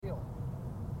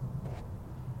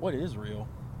What is real?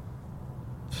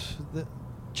 The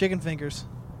chicken fingers.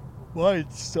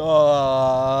 What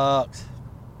sucks?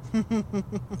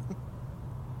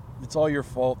 It's all your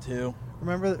fault too.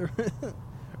 Remember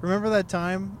that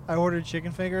time I ordered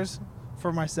chicken fingers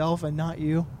for myself and not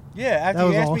you? Yeah, after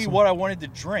you asked me awesome. what I wanted to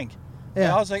drink.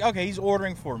 Yeah. I was like, okay, he's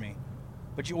ordering for me.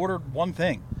 But you ordered one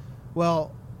thing.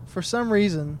 Well, for some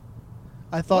reason,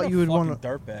 I thought you would want to.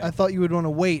 Dirtbag. I thought you would want to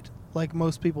wait like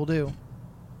most people do.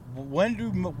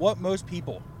 What most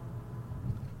people?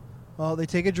 Well, they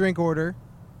take a drink order,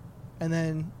 and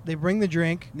then they bring the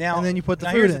drink, Now, and then you put the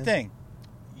food here's in. the thing.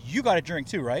 You got a drink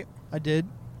too, right? I did.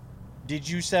 Did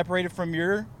you separate it from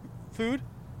your food?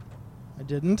 I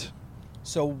didn't.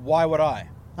 So why would I?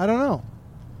 I don't know.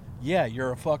 Yeah,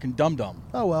 you're a fucking dum-dum.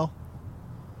 Oh, well.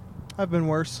 I've been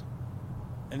worse.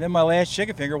 And then my last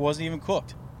chicken finger wasn't even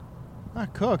cooked.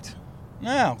 Not cooked.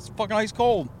 No, it's fucking ice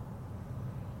cold.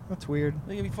 That's weird.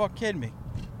 They could be fucking kidding me.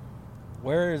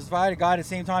 Whereas if I had a guy at the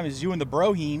same time as you and the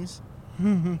brohemes,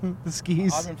 The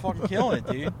skis. I've been fucking killing it,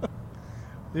 dude.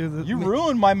 Dude, You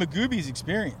ruined my Magoobies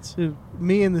experience. Dude,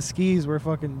 me and the skis were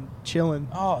fucking chilling.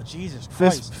 Oh, Jesus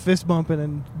Christ. Fist bumping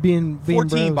and being 14,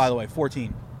 bros. by the way,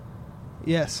 14.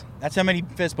 Yes. That's how many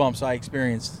fist bumps I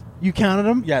experienced. You counted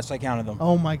them? Yes, I counted them.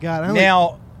 Oh, my God.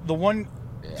 Now, the one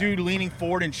dude leaning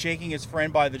forward and shaking his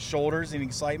friend by the shoulders in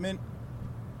excitement,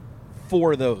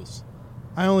 4 of those.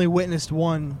 I only witnessed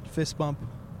one fist bump.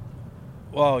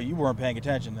 Well, you weren't paying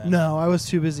attention then. No, I was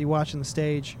too busy watching the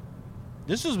stage.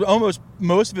 This was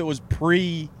most of it was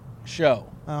pre-show.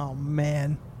 Oh,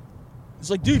 man. It's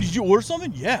like, dude, did you order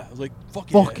something? Yeah. I was like,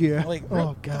 fuck yeah. Like,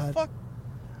 Oh, God. The fuck?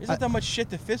 Isn't that much shit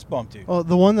to fist bump to? Well,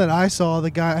 the one that I saw,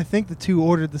 the guy, I think the two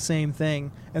ordered the same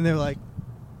thing, and they're like,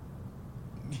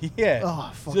 Yeah. oh,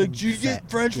 It's fucking like, did you get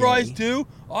fat French gay. fries too?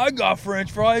 I got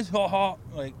French fries. Ha ha.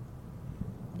 Like,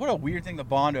 what a weird thing to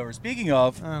bond over. Speaking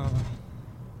of, I don't know.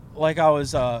 like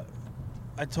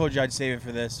I told you I'd save it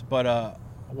for this, but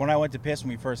when I went to piss when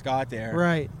we first got there,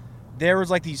 Right. there was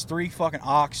like these 3 fucking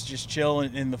ox just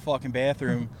chilling in the fucking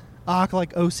bathroom. Ock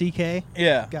like O-C-K?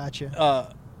 Yeah.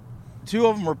 Gotcha. 2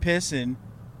 of them were pissing,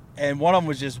 and one of them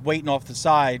was just waiting off the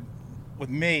side with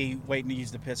me, waiting to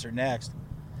use the pisser next.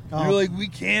 Oh. They're like, I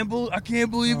can't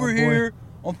believe Oh, we're boy. here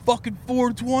on fucking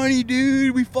 420,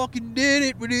 dude. We fucking did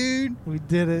it, dude. We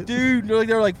did it. Dude,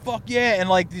 they're like, fuck yeah. And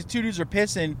like these 2 dudes are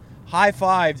pissing,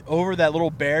 high-fived over that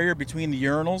little barrier between the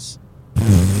urinals.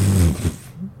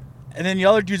 And then the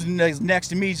other dude's next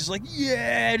to me is just like,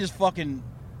 yeah, just fucking...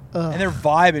 Ugh. And they're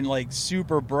vibing, like,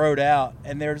 super broed out.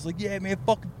 And they're just like, yeah, man,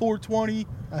 fucking 420.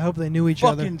 I hope they knew each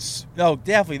other. No,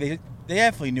 definitely. They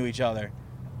definitely knew each other.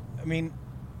 I mean,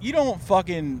 you don't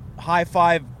fucking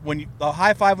high-five when you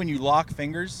lock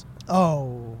fingers.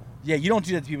 Oh. Yeah, you don't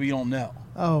do that to people you don't know.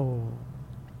 Oh.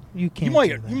 You can't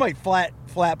You do that. might flat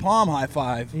palm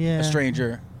high-five Yeah. a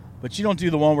stranger. But you don't do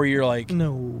the one where you're like...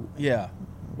 No. Yeah.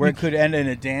 Where it could end in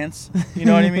a dance. You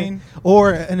know what I mean?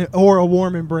 or a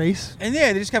warm embrace. And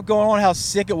yeah, they just kept going on how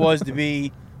sick it was to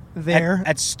be There.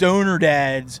 at Stoner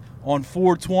Dad's on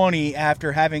 420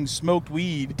 after having smoked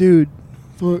weed. Dude.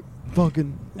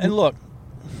 Fucking. And look,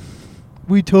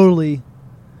 We totally.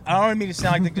 I don't mean to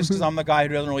sound like just because I'm the guy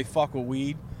who doesn't really fuck with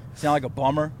weed, sound like a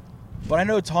bummer. But I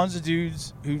know tons of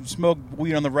dudes who smoke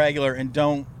weed on the regular and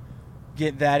don't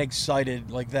get that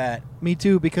excited like that. Me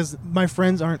too, because my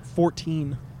friends aren't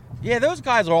 14. Yeah, those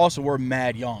guys were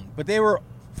mad young. But they were,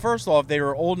 first off, they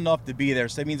were old enough to be there,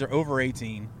 so that means they're over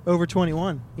 18. Over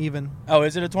 21, even. Oh,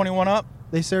 is it a 21 up?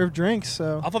 They serve drinks,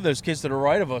 so. I thought those kids to the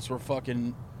right of us were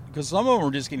fucking... Because some of them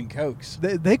were just getting cokes.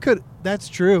 They could. That's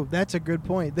true. That's a good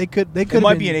point. They could. It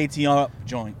might be an 18 up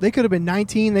joint. They could have been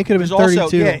 19. They could have been There's 32.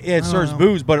 also, it serves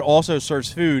booze, but it also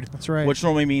serves food. That's right. Which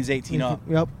normally means 18 up.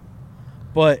 Yep.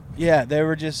 But yeah, they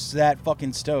were just that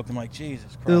fucking stoked. I'm like,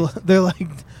 Jesus Christ. They're like,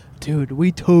 dude,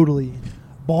 we totally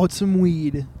bought some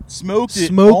weed, Smoked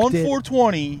it on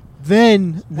 420.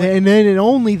 Then and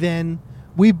only then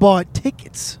we bought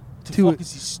tickets to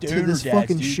this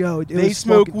fucking show. They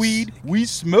smoke weed. We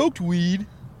smoked weed.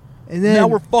 And then now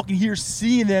we're fucking here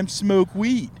seeing them smoke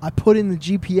weed. I put in the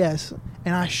GPS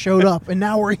and I showed up, and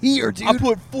now we're here, dude. I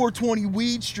put 420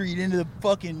 Weed Street into the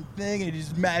fucking thing, and it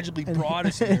just magically brought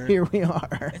us here. Here we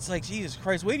are. It's like, Jesus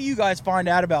Christ, wait till you guys find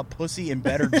out about pussy and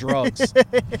better drugs.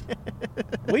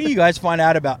 Wait till you guys find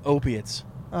out about opiates.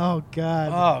 Oh,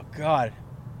 God. Oh, God.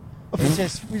 It's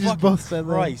just We just both said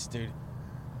that. Christ, dude.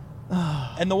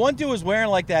 And the one dude was wearing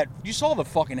like that. You saw the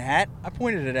fucking hat. I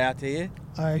pointed it out to you.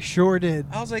 I sure did.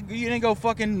 I was like, you didn't go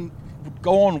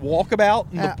on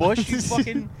walkabout in the bush, you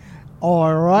fucking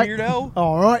All right. weirdo.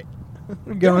 All right.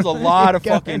 There was a lot of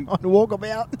fucking... on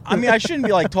walkabout. I mean, I shouldn't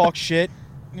be like talk shit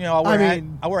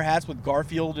I wear hats with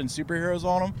Garfield and superheroes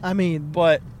on them. I mean,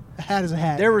 But a hat is a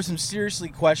hat. there were some seriously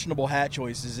questionable hat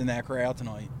choices in that crowd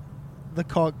tonight.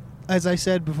 As I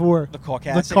said before, The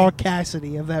caucasity. the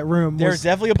caucasity of that room There's was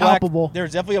definitely palpable.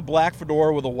 There's definitely a black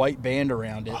fedora with a white band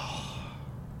around it,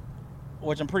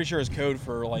 which I'm pretty sure is code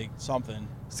for like something.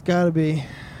 It's got to be.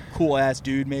 Cool ass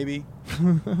dude, maybe.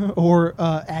 Or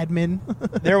admin.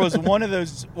 There was one of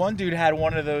those. One dude had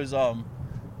one of those. I'll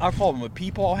call him a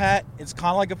peepaw hat. It's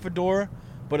kind of like a fedora,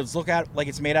 but it's like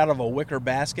it's made out of a wicker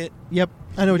basket. Yep,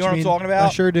 I know what You know you what I'm mean. talking about? I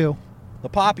sure do. The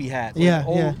poppy hat.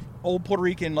 Yeah, Old Puerto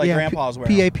Rican grandpas wear.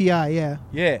 PAPI, yeah.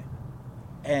 Yeah.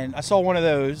 And I saw one of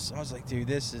those. I was like, dude,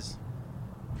 this is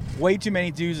way too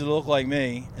many dudes that look like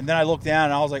me. And then I looked down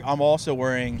and I was like, I'm also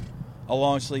wearing a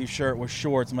long sleeve shirt with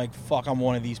shorts. I'm like, fuck, I'm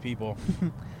one of these people.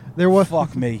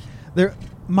 Fuck me. There,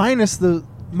 minus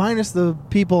the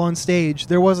people on stage,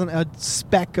 there wasn't a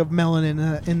speck of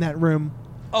melanin in that room.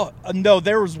 Oh no,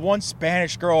 there was one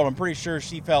Spanish girl, and I'm pretty sure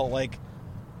she felt like,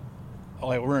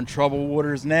 we're in troubled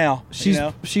waters now. She's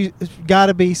got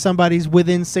to be somebody's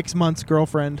within 6 months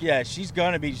girlfriend. Yeah, she's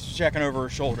gonna be checking over her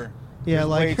shoulder. Yeah,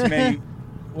 There's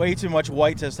way too much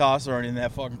white testosterone in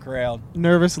that fucking crowd.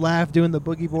 Nervous laugh doing the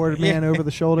boogie board man over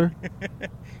the shoulder.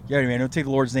 Yeah, man, don't take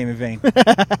the Lord's name in vain.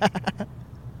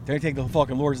 Don't take the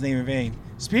fucking Lord's name in vain.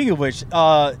 Speaking of which,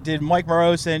 did Mike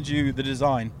Moreau send you the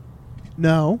design?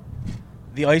 No.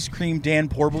 The ice cream Dan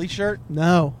Porbley shirt?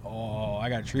 No. Oh, I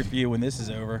got a treat for you when this is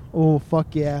over. Oh,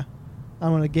 fuck yeah.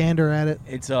 I'm going to gander at it.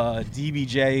 It's a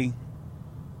DBJ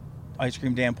ice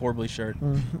cream Dan Porbley shirt.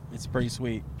 Mm-hmm. It's pretty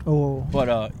sweet. Oh.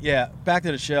 But, yeah, back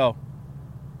to the show.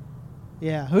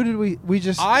 Yeah, who did we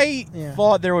just... I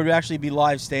thought there would actually be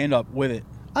live stand-up with it.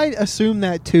 I assumed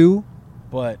that too.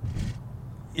 But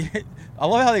I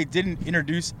love how they didn't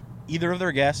introduce either of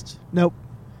their guests. Nope.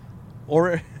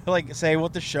 Or, say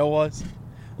what the show was.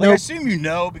 Nope. I assume you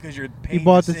know because you're paying You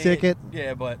bought to the see ticket. It.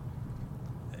 Yeah, but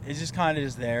it's just kind of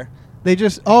just there. They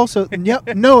just also...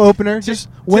 Yep, no opener. Just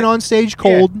went on stage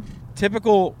cold. Yeah,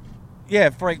 typical... Yeah,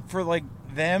 for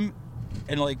them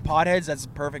and, potheads, that's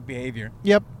perfect behavior.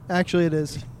 Yep, actually it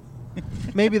is.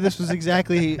 Maybe this was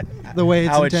exactly the way it's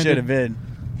how intended. it should have been.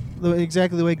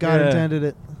 Exactly the way God intended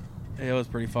it. It was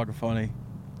pretty fucking funny.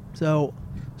 So,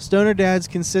 Stoner Dads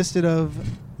consisted of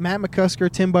Matt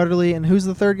McCusker, Tim Butterly, and who's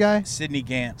the third guy? Sidney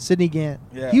Gant. Sidney Gant.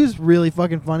 Yeah. He was really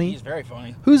fucking funny. He's very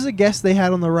funny. Who's the guest they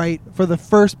had on the right for the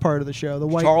first part of the show? The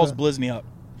white Charles Blizniuk.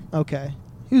 Okay.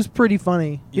 He was pretty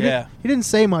funny. He didn't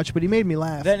say much, but he made me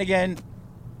laugh. Then again,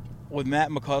 with Matt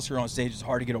McCusker on stage, it's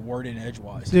hard to get a word in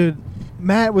edgewise. Dude,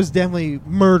 Matt was definitely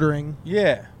murdering.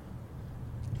 Yeah.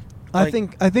 I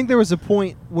think there was a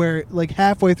point where,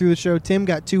 halfway through the show, Tim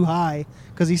got too high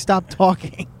because he stopped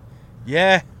talking.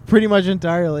 Yeah. Pretty much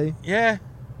entirely. Yeah.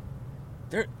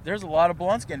 There's a lot of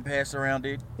blunts getting passed around,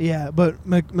 dude. Yeah, but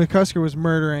McCusker was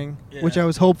murdering, which I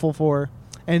was hopeful for.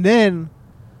 And then,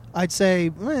 I'd say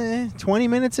 20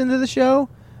 minutes into the show,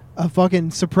 a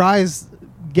fucking surprise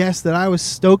guest that I was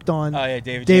stoked on. Oh yeah,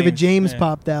 David James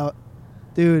popped out.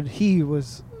 Dude, he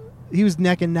was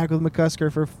neck and neck with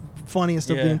McCusker for funniest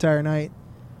of the entire night.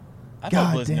 I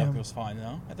thought Blizniuk was fine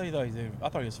though. I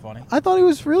thought he was funny. I thought he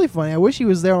was really funny. I wish he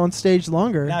was there on stage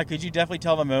longer. Now, could you definitely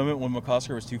tell the moment when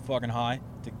McCusker was too fucking high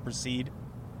to proceed?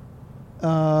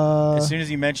 As soon as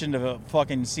he mentioned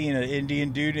seeing an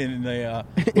Indian dude in the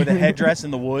with a headdress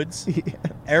in the woods,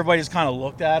 everybody just kind of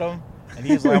looked at him, and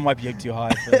he was like, "I might be too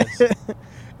high for this."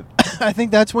 I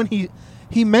think that's when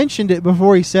he mentioned it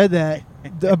before he said that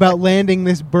about landing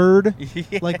this bird,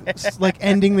 like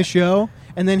ending the show,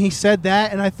 and then he said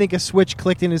that, and I think a switch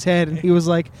clicked in his head, and he was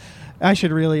like, "I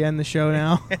should really end the show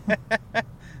now."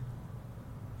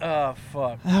 Oh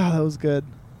fuck! Oh, that was good.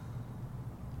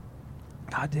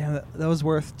 God damn it. That was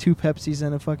worth 2 Pepsis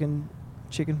and a fucking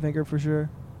chicken finger for sure.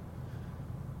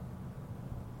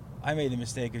 I made the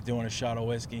mistake of doing a shot of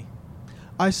whiskey.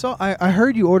 I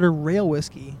heard you order rail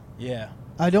whiskey. Yeah.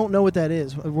 I don't know what that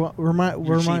is.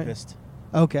 Your cheapest.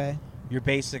 Okay. You're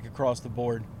basic across the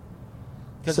board.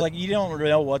 Because you don't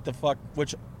really know what the fuck,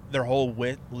 their whole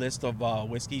list of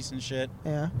whiskeys and shit.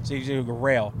 Yeah. So you do a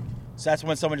rail. So that's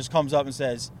when someone just comes up and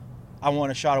says, I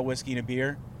want a shot of whiskey and a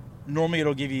beer. Normally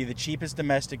it'll give you the cheapest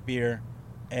domestic beer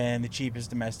and the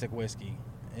cheapest domestic whiskey.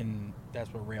 And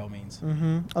that's what rail means.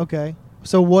 Mm-hmm. Okay.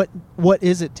 So what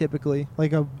is it typically?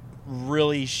 Like a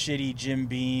really shitty Jim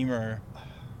Beam or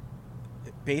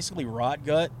basically rot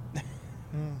gut,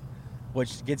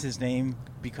 which gets his name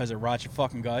because it rots your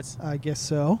fucking guts. I guess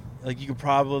so. You could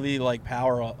probably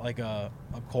power a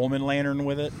Coleman lantern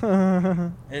with it.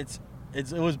 It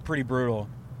was pretty brutal.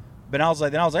 But I was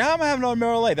like, I'm gonna have another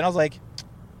Miller Lite. Then I was like,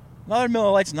 Another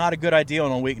Miller Lite's not a good idea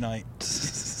on a weeknight.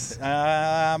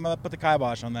 I'm gonna put the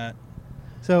kibosh on that.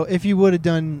 So if you would have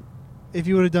done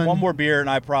One more beer, and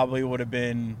I probably would have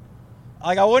been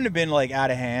like, I wouldn't have been like out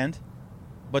of hand,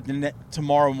 but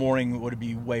tomorrow morning would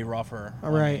be way rougher.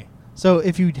 All right. So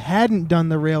if you hadn't done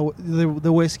the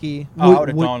whiskey, I would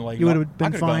have done like you would have been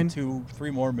I could fine. have done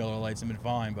 2-3 more Miller Lights and been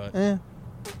fine, but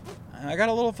I got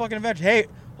a little fucking adventure. Hey,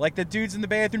 like the dudes in the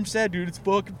bathroom said, dude, it's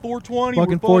fucking 420.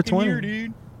 Fucking We're 420 here,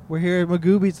 dude. We're here at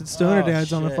Magooby's at Stoner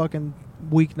Dad's on a shit. fucking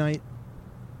weeknight.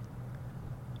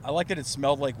 I like that it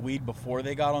smelled like weed before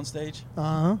they got on stage.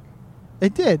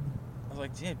 It did. I was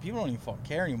like, damn, people don't even fucking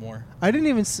care anymore. I didn't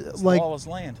even It's like. lawless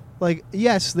land. Like,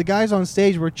 yes, the guys on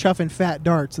stage were chuffing fat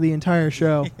darts the entire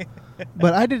show,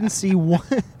 but I didn't see one.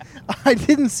 I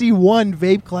didn't see one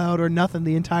vape cloud or nothing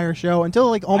the entire show until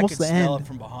like almost the I could smell end. it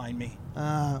from behind me.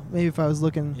 Maybe if I was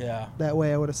looking that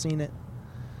way, I would have seen it.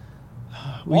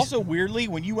 Also, weirdly,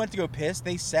 when you went to go piss,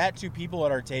 they sat 2 people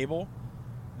at our table.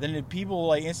 Then the people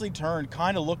like instantly turned,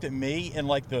 kind of looked at me and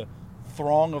like the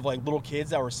throng of like little kids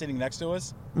that were sitting next to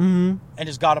us, and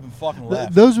just got up and fucking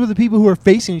left. Those were the people who were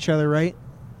facing each other, right?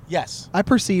 Yes. I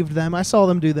perceived them. I saw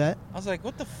them do that. I was like,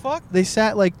 what the fuck? They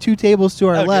sat like 2 tables to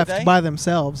our Oh, did left they? by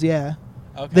themselves. Yeah.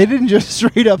 Okay. They didn't just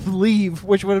straight up leave,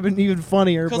 which would have been even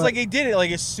funnier. Because like they did it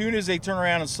like as soon as they turned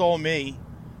around and saw me,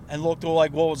 and looked at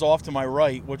like what was off to my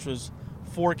right, which was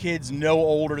 4 kids no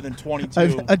older than 22.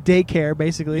 a daycare,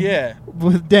 basically. Yeah.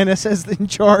 With Dennis as in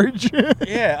charge.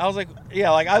 Yeah, I was like,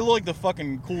 like I look like the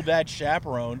fucking cool dad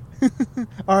chaperone.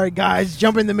 All right, guys,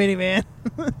 jump in the minivan.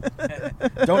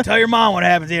 Don't tell your mom what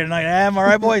happens here tonight. Am I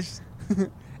right, boys?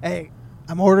 Hey,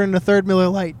 I'm ordering a 3rd Miller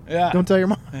Lite. Yeah. Don't tell your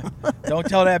mom. Don't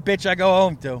tell that bitch I go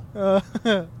home to.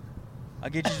 I'll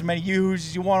get you as many yoo-hoos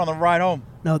as you want on the ride home.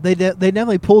 No, they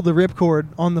definitely pulled the ripcord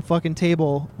on the fucking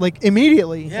table like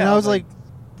immediately, Yeah, and I was like,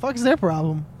 "Fuck is their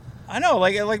problem?" I know,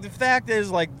 like the fact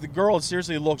is, like the girl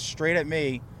seriously looked straight at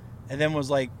me, and then was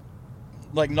like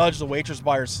nudged the waitress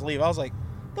by her sleeve. I was like,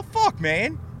 "The fuck,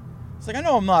 man!" It's like I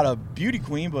know I'm not a beauty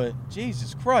queen, but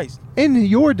Jesus Christ. In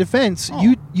your defense,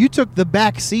 you took the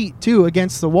back seat too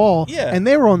against the wall, and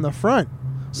they were on the front,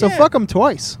 so fuck them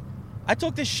twice. I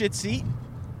took this shit seat.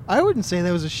 I wouldn't say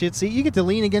that was a shit seat. You get to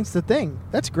lean against the thing.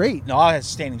 That's great. No, I was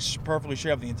standing perfectly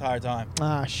straight up the entire time.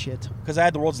 Ah, shit. Because I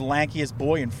had the world's lankiest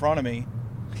boy in front of me.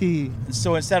 And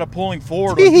so instead of pulling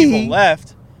forward when people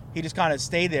left, he just kind of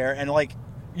stayed there. And like,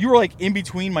 you were like in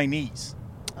between my knees.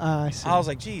 I see. I was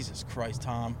like, Jesus Christ,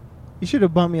 Tom. You should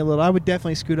have bumped me a little. I would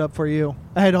definitely scoot up for you.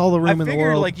 I had all the room in the world. I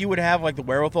figured like you would have like the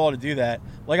wherewithal to do that.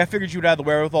 Like I figured you would have the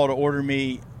wherewithal to order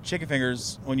me chicken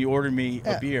fingers when you ordered me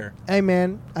a beer. Hey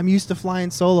man, I'm used to flying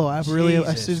solo. I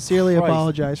sincerely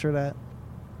apologize for that.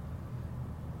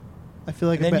 I feel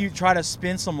like and then you try to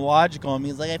spin some logic on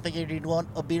me. It's like I figured you'd want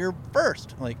a beer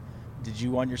first. Like, did you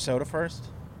want your soda first?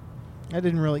 I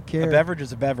didn't really care. A beverage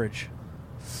is a beverage.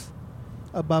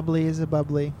 A bubbly is a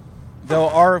bubbly. Though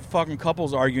our fucking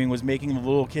couples arguing was making the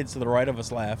little kids to the right of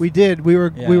us laugh. We did. We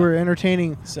were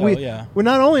entertaining. So Well,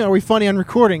 not only are we funny on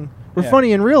recording, we're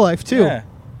funny in real life too. Yeah.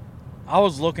 I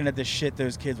was looking at the shit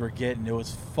those kids were getting. It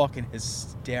was fucking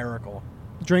hysterical.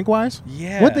 Drink wise?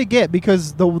 Yeah. What'd they get?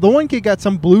 Because the one kid got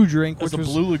some blue drink, it was which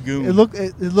the Blue Lagoon. It looked.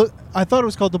 I thought it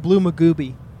was called the Blue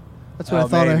Magooby. That's what I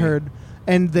thought maybe. I heard.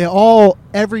 And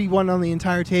everyone on the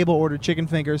entire table ordered chicken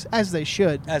fingers, as they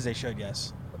should. As they should,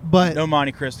 yes. But no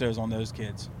Monte Cristos on those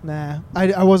kids. Nah,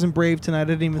 I wasn't brave tonight. I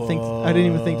didn't even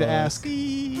think to ask.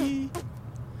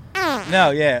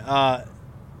 No, yeah.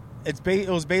 It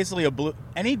was basically a blue.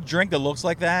 Any drink that looks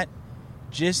like that,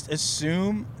 just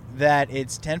assume that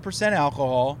it's 10%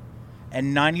 alcohol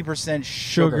and 90%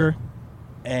 sugar.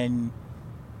 And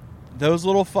those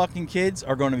little fucking kids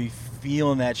are going to be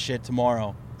feeling that shit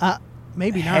tomorrow.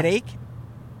 Maybe not.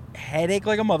 Headache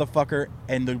like a motherfucker,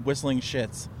 and the whistling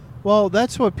shits. Well,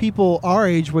 that's what people our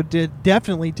age would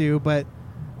definitely do, but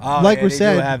we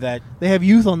said, do have that. They have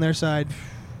youth on their side.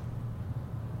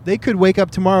 They could wake up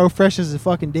tomorrow fresh as a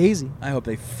fucking daisy. I hope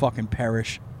they fucking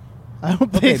perish. I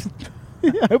hope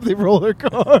they roll their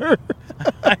car.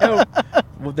 I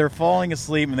hope they're falling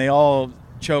asleep and they all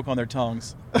choke on their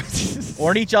tongues. Or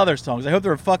on each other's tongues. I hope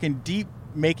they're a fucking deep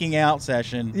making out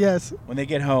session. Yes. When they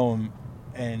get home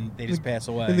and they just pass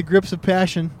away. In the grips of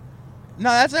passion. No,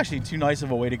 that's actually too nice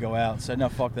of a way to go out. So no,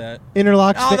 fuck that.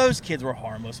 Interlocked. Those kids were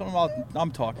harmless.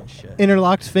 I'm talking shit.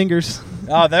 Interlocked fingers.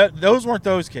 Those weren't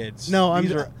those kids. No, I'm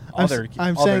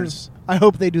saying. I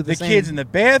hope they do the same. The kids in the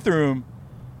bathroom.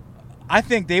 I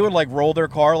think they would like roll their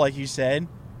car, like you said,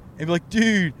 and be like,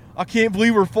 "Dude, I can't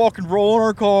believe we're fucking rolling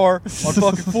our car on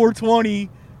fucking 420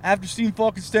 after seeing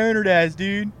fucking Stoner Dads,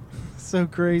 dude. So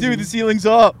crazy, dude. The ceiling's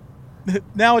up.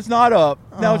 Now it's not up.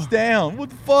 Now it's Oh. down. What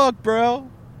the fuck, bro?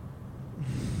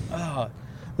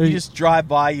 You just drive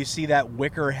by, you see that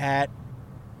wicker hat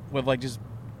with like just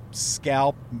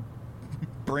scalp,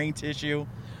 brain tissue.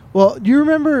 Well, do you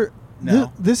remember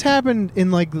No. this happened in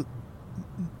like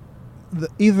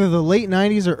either the late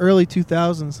 90s or early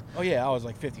 2000s. Oh yeah, I was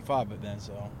like 55 but then,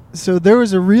 so. So there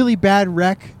was a really bad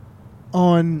wreck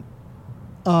on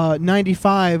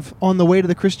 95 on the way to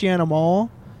the Christiana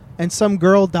Mall, and some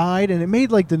girl died, and it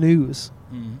made like the news.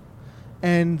 Mm.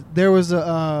 And there was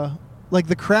a like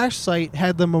the crash site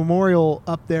had the memorial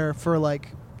up there for like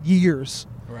years.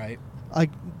 Right. I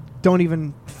don't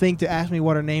even think to ask me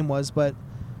what her name was, but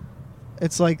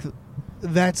it's like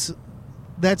that's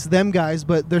them guys,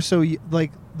 but they're so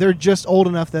like they're just old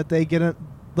enough that they get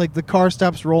like the car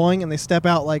stops rolling and they step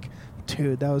out like,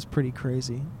 dude, that was pretty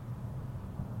crazy.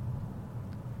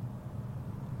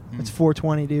 It's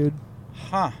 420, dude.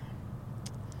 Huh.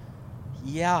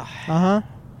 Yeah. Uh-huh.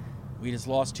 We just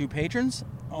lost 2 patrons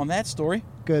on that story.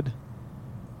 Good.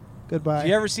 Goodbye. Have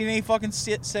you ever seen any fucking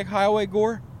sick highway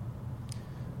gore?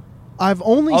 I've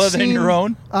only Other seen than your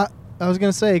own? I was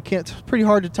gonna say it's pretty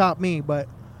hard to top me, but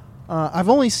I've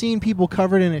only seen people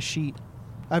covered in a sheet.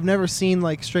 I've never seen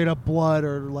like straight up blood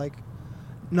or like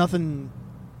nothing,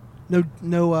 no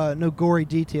gory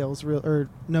details, or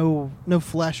no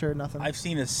flesh or nothing. I've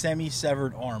seen a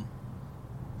semi-severed arm.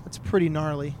 That's pretty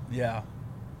gnarly. Yeah.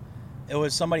 It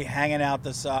was somebody hanging out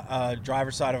the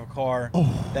driver's side of a car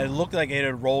Oh. that looked like it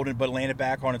had rolled but landed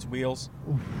back on its wheels.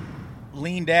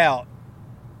 Leaned out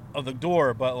of the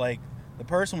door, but like the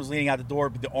person was leaning out the door,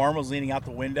 but the arm was leaning out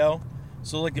the window.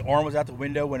 So like the arm was out the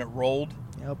window when it rolled.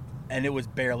 Yep. And it was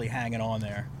barely hanging on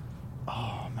there.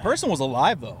 Oh man. Person was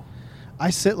alive though.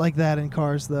 I sit like that in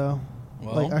cars though.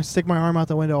 Well, Like I stick my arm out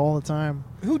the window all the time.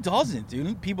 who doesn't,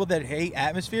 dude? People that hate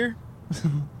atmosphere?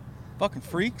 Fucking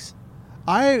freaks.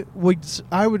 I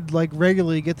would like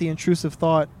regularly get the intrusive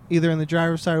thought either in the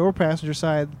driver's side or passenger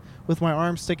side with my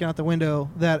arm sticking out the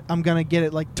window that I'm gonna get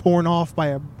it like torn off by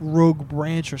a rogue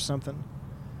branch or something.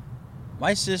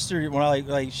 My sister, when I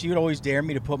like she would always dare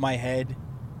me to put my head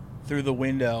through the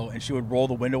window, and she would roll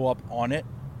the window up on it.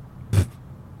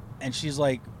 And she's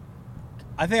like,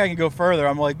 I think I can go further.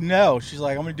 I'm like, no. She's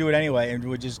like, I'm gonna do it anyway, and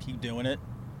would just keep doing it.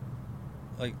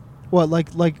 Like, What,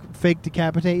 like fake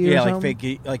decapitate you? yeah, or like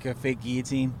something? like a fake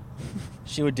guillotine.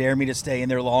 She would dare me to stay in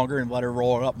there longer and let her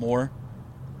roll it up more.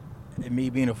 And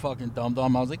me being a fucking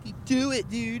dum-dum, I was like, do it,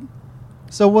 dude.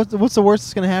 So what's the worst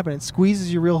that's gonna happen? It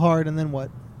squeezes you real hard, and then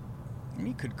what? I mean,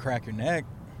 you could crack your neck.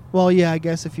 Well, yeah, I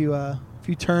guess if you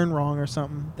turn wrong or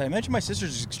something. Did I mention my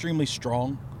sister's extremely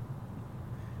strong?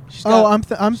 She's I'm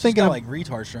she's thinking got, of like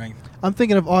retard strength. I'm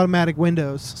thinking of automatic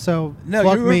windows. So No,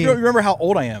 fuck you me. remember how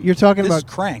old I am. You're talking this about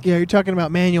is crank. Yeah, you're talking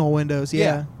about manual windows.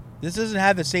 Yeah. This doesn't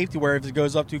have the safety where if it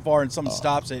goes up too far and something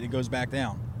stops it, it goes back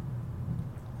down.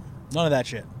 None of that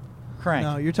shit. Crank.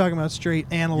 No, you're talking about straight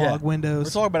analog Yeah. windows.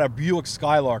 We're talking about a Buick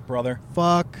Skylark, brother.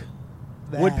 Fuck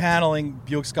that. Wood paneling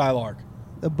Buick Skylark.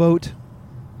 The boat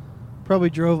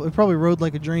probably rode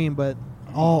like a dream, but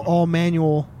all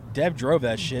manual. Deb drove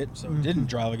that shit, so it didn't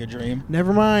drive like a dream.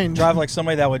 Never mind. Drive like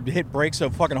somebody that would hit brakes so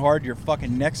fucking hard your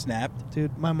fucking neck snapped.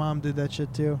 Dude, my mom did that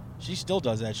shit too. She still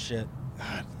does that shit.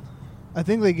 I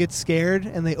think they get scared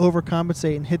and they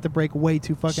overcompensate and hit the brake way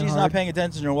too fucking She's hard. not paying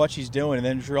attention to what she's doing, and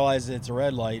then she realizes it's a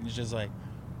red light, and it's just like,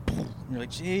 you're like,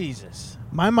 Jesus.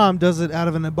 My mom does it out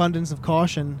of an abundance of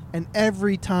caution, and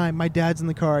every time my dad's in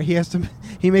the car,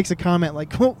 he makes a comment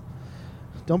like, "Oh,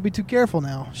 don't be too careful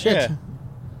now." Shit. Yeah.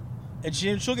 And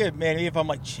she'll get mad at me if I'm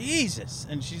like, Jesus.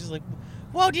 And she's like,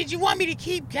 well, did you want me to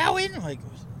keep going? I'm like,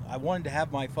 I wanted to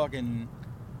have my fucking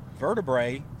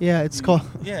vertebrae. Yeah, it's called.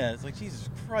 Yeah, it's like, Jesus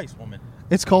Christ, woman.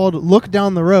 It's called look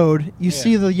down the road. You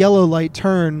see the yellow light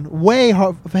turn way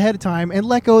ahead of time and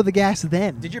let go of the gas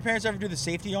then. Did your parents ever do the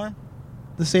safety arm?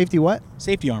 The safety what?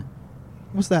 Safety arm.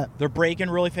 What's that? They're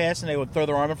braking really fast and they would throw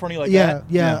their arm in front of you like Yeah, that?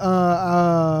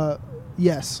 yeah.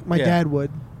 Yes, my dad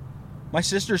would. My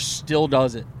sister still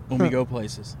does it when we go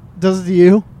places. Does it to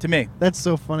you? To me. That's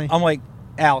so funny. I'm like,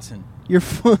 Allison, Your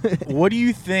what do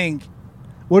you think?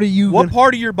 What are you? What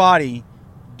part of your body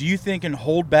do you think can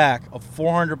hold back a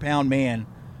 400-pound man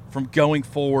from going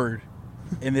forward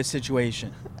in this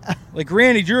situation? Like,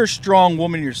 granted, you're a strong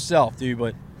woman yourself, dude,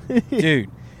 but, dude.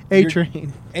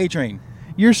 A-train.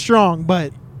 You're strong,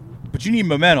 but you need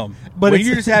momentum. But when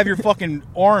you just have your fucking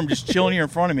arm just chilling here in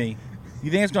front of me, you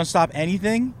think it's going to stop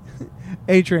anything?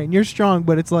 A-train. You're strong,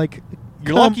 but it's like...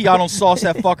 You're lucky I don't sauce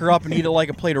that fucker up and eat it like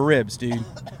a plate of ribs, dude.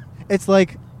 It's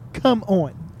like, come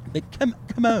on. Like, come on.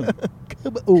 Come on.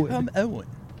 Come on.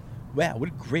 Wow, what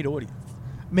a great audience.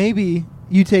 Maybe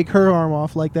you take her arm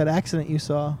off like that accident you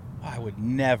saw. I would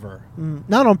never.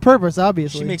 Not on purpose,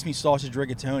 obviously. She makes me sausage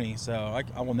rigatoni, so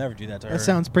I will never do that to her. That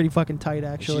sounds pretty fucking tight,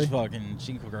 actually.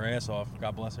 She can cook her ass off.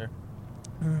 God bless her.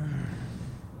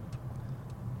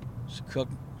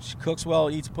 She cooks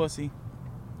well, eats pussy.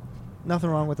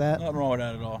 Nothing wrong with that. Nothing wrong with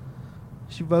that at all.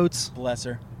 She votes. Bless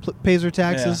her. Pays her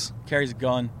taxes. Yeah. Carries a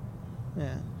gun.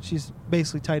 Yeah. She's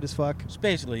basically tight as fuck. She's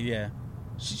basically, yeah.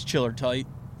 She's chiller tight.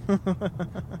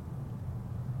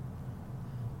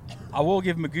 I will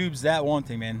give Magoobs that one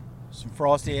thing, man. Some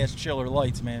frosty ass chiller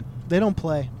lights, man. They don't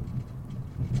play.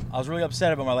 I was really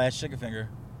upset about my last chicken finger.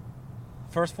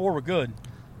 First 4 were good.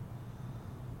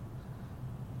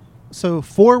 So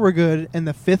 4 were good, and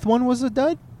the 5th one was a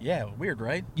dud? Yeah, weird,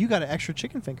 right? You got an extra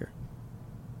chicken finger.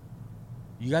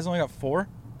 You guys only got 4?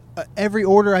 Every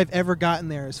order I've ever gotten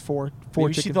there is 4 Maybe chicken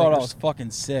fingers. She thought I was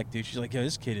fucking sick, dude. She's like, yo,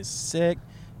 this kid is sick.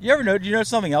 You ever know? Do you know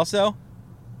something else, though?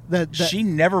 That she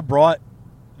never brought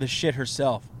the shit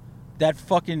herself. That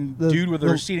fucking dude with the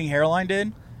receding hairline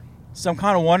did. So I'm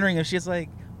kind of wondering if she's like,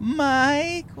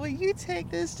 Mike, will you take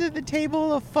this to the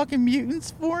table of fucking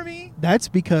mutants for me? That's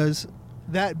because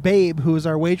that babe who was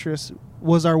our waitress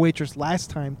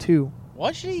last time, too.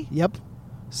 Was she? Yep.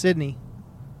 Sydney.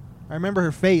 I remember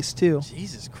her face, too.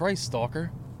 Jesus Christ,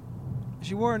 stalker.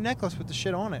 She wore a necklace with the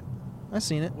shit on it. I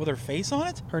seen it. With her face on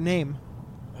it? Her name.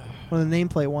 One of the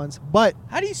nameplate ones. But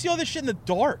how do you see all this shit in the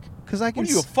dark? Because I can. What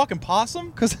are you, a fucking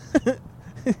possum? Because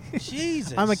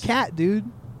Jesus. I'm a cat, dude.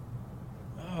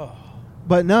 Oh.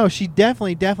 But no, she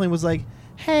definitely was like,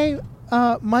 "Hey,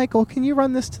 Michael, can you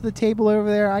run this to the table over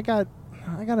there? I gotta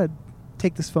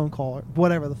take this phone call or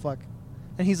whatever the fuck."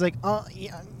 And he's like,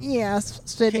 yeah, yes,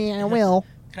 Sydney, I will."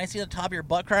 Can I see the top of your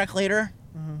butt crack later?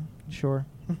 Sure.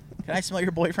 Can I smell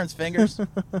your boyfriend's fingers?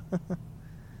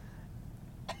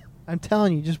 I'm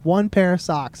telling you, just one pair of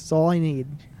socks. That's all I need.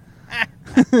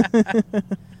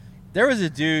 There was a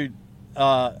dude.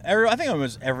 I think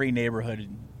almost every neighborhood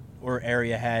or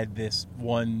area had this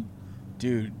one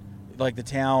dude, like the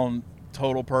town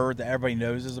total pervert that everybody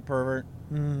knows is a pervert.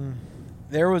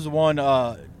 There was one.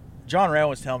 John Rail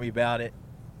was telling me about it,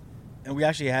 and we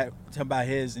actually had talking about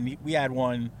his, and we had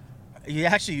one. He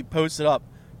actually posted up.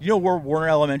 You know where Warner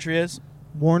Elementary is?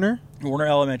 Warner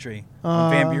Elementary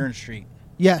on Van Buren Street.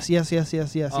 Yes. Across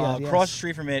the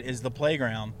street from it is the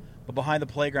playground, but behind the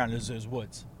playground is those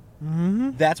woods.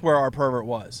 Mm-hmm. That's where our pervert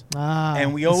was.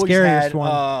 And we always had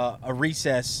a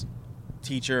recess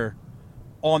teacher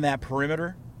on that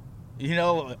perimeter. You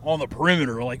know, on the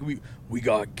perimeter, like we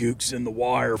got gooks in the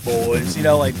wire, boys. You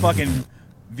know, like fucking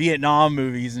Vietnam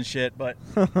movies and shit. But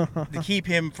to keep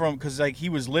him from, because like he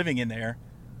was living in there,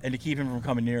 and to keep him from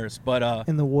coming near us. But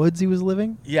in the woods he was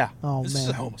living? Yeah. Oh, this man. is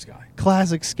a homeless guy.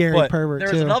 Classic scary pervert,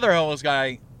 there was another homeless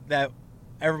guy that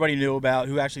everybody knew about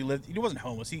who actually lived. He wasn't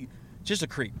homeless. He just a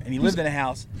creep. And he lived in a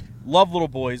house, loved little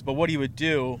boys. But what he would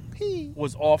do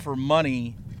was offer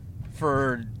money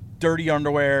for dirty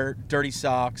underwear, dirty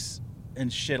socks,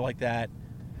 and shit like that.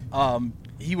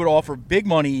 He would offer big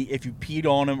money if you peed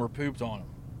on him or pooped on him.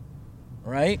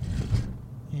 Right?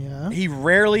 Yeah. He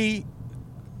rarely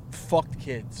fucked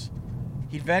kids.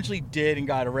 He eventually did and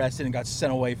got arrested and got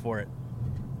sent away for it.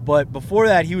 But before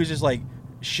that, he was just like,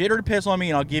 shit or piss on me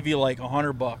and I'll give you like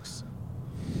 $100.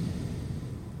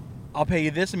 I'll pay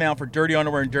you this amount for dirty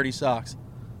underwear and dirty socks.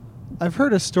 I've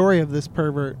heard a story of this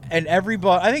pervert. And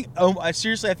everybody, I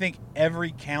think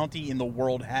every county in the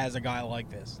world has a guy like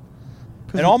this.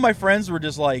 And all my friends were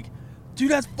just like,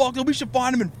 dude, that's fucked up. We should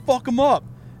find him and fuck him up.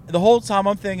 And the whole time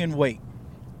I'm thinking, wait,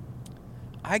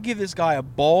 I give this guy a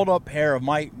balled up pair of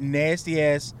my nasty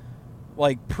ass,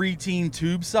 like preteen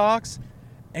tube socks,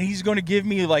 and he's going to give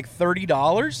me like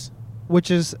 $30, which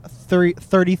is $30,000.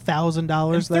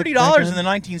 $30 in the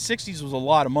 1960s was a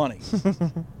lot of money.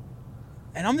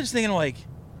 And I'm just thinking, like,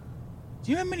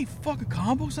 do you know how many fucking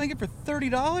combos I get for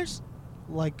 $30?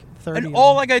 Like 30. And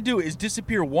all I gotta do is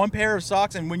disappear one pair of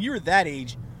socks. And when you were that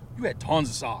age, you had tons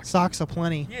of socks. Socks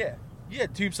aplenty. Yeah, you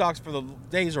had tube socks for the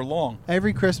days are long.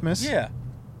 Every Christmas. Yeah.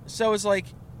 So it's like,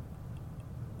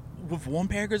 if one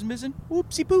pair goes missing,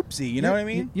 whoopsie poopsie. You know what I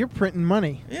mean? You're printing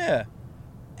money. Yeah.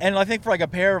 And I think for like a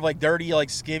pair of like dirty like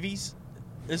skivvies,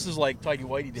 this is like tighty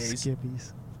whitey days.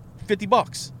 Skivvies.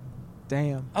 $50.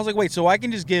 Damn. I was like, wait, so I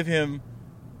can just give him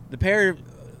the pair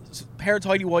of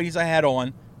tighty whities I had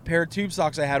on, pair of tube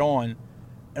socks I had on,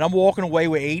 and I'm walking away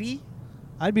with $80?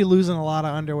 I'd be losing a lot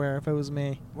of underwear if it was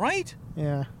me. Right?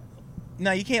 Yeah.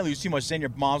 Now, you can't lose too much. Then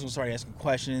your mom's going to start asking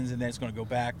questions, and then it's going to go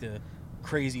back to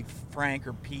crazy Frank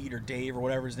or Pete or Dave or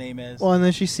whatever his name is. Well, and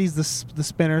then she sees the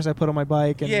spinners I put on my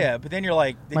bike. And yeah, but then you're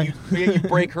like, you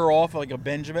break her off like a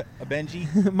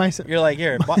Benji. You're like,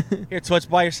 here, Toots,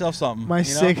 buy yourself something. My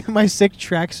sick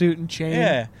tracksuit and chain.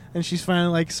 Yeah. And she's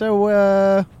finally like,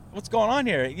 so, what's going on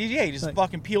here? Yeah, you just like,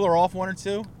 fucking peel her off one or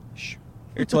two. Shh.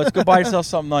 Here, Toots, go buy yourself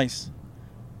something nice.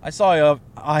 I saw you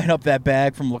eyeing up that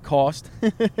bag from Lacoste.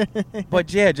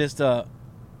 But yeah, just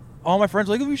all my friends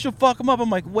were like, we should fuck him up.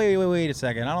 I'm like, wait a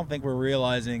second. I don't think we're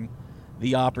realizing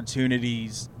the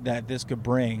opportunities that this could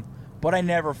bring. But I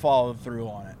never followed through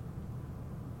on it.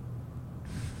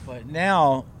 But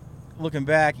now, looking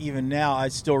back, even now, I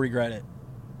still regret it.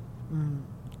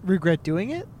 Regret doing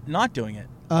it? Not doing it.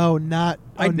 Oh, not.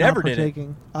 I never did it.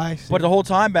 I see. But the whole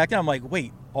time back then, I'm like,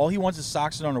 wait, all he wants is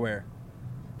socks and underwear.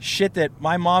 Shit that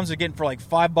my mom's are getting for like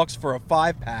 $5 for a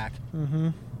 5-pack. Mm-hmm.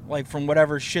 Like from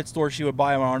whatever shit store she would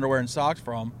buy my underwear and socks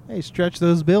from. Hey, stretch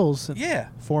those bills. Yeah.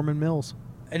 Foreman Mills.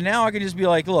 And now I can just be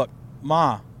like, look,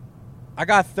 Ma, I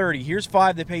got 30. Here's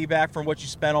 5 to pay you back from what you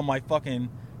spent on my fucking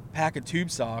pack of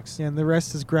tube socks. Yeah, and the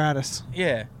rest is gratis.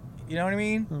 Yeah. You know what I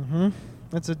mean? Mm-hmm.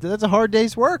 That's a hard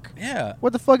day's work. Yeah.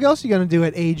 What the fuck else are you going to do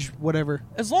at age whatever?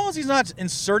 As long as he's not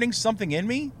inserting something in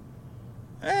me,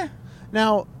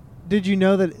 Now, did you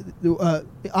know that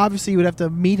obviously you would have to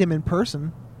meet him in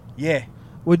person? Yeah.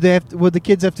 Would the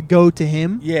kids have to go to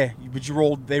him? Yeah, but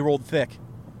they rolled thick.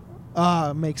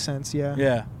 Makes sense, yeah.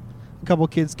 Yeah. A couple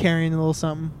kids carrying a little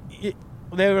something.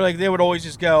 They would always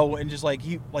just go and just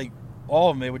all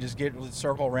of them, they would just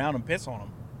circle around and piss on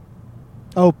him.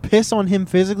 Oh, piss on him,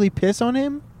 physically piss on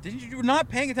him? You were not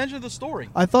paying attention to the story.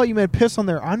 I thought you meant piss on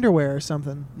their underwear or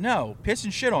something. No, piss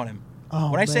and shit on him.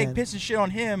 Oh, when I say piss and shit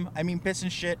on him, I mean piss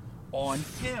and shit on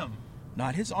him.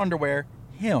 Not his underwear,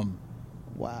 him.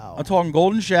 Wow. I'm talking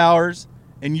golden showers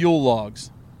and Yule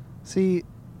logs. See,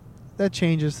 that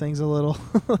changes things a little.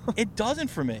 It doesn't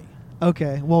for me.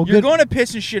 Okay, well, you're going to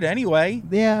piss and shit anyway.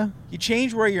 Yeah. You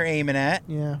change where you're aiming at.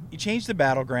 Yeah. You change the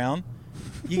battleground.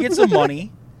 You get some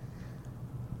money.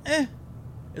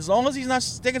 As long as he's not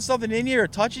sticking something in you or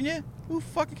touching you, who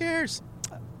fucking cares?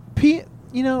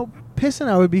 Pissing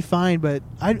I would be fine, but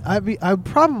I'd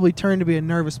probably turn to be a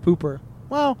nervous pooper.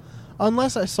 Well,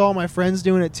 unless I saw my friends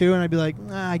doing it too, and I'd be like,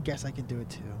 I guess I can do it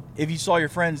too. If you saw your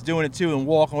friends doing it too and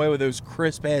walking away with those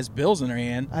crisp ass bills in their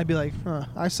hand, I'd be like,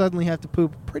 I suddenly have to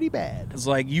poop pretty bad. It's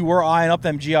like you were eyeing up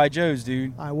them G.I. Joes,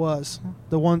 dude. I was.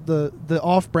 The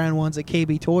off-brand ones at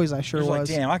KB Toys, I sure was. Like,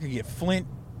 damn, I could get Flint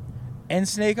and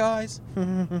Snake Eyes,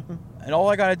 and all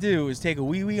I gotta do is take a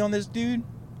wee-wee on this dude.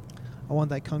 I want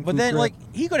that kung fu But then, grip.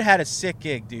 he could have had a sick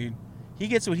gig, dude. He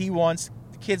gets what he wants.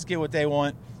 The kids get what they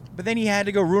want. But then he had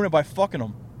to go ruin it by fucking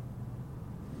them.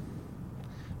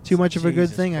 Too much of a good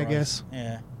Jesus thing, Christ. I guess.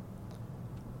 Yeah.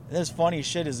 And this funny as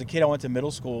shit is the kid I went to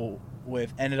middle school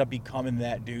with ended up becoming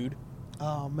that dude.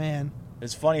 Oh, man.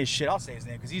 It's funny as shit. I'll say his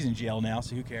name because he's in jail now,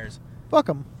 so who cares? Fuck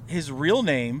him. His real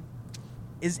name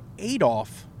is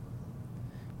Adolf.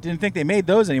 Didn't think they made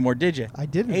those anymore, did you? I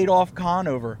didn't. Adolf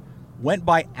Conover. Went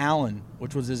by Alan,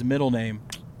 which was his middle name.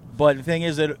 But the thing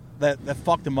is that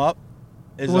fucked him up.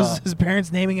 Was his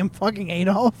parents naming him fucking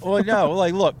Adolf? Well, no.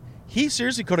 Look, he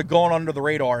seriously could have gone under the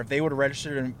radar if they would have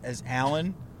registered him as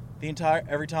Alan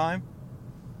every time.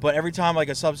 But every time,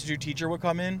 a substitute teacher would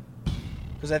come in,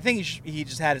 because I think he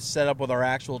just had it set up with our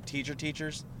actual teachers.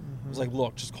 Mm-hmm. It was like,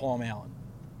 look, just call him Alan.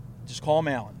 Just call him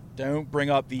Alan. Don't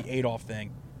bring up the Adolf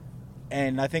thing.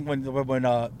 And I think when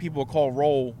people would call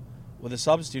roll with a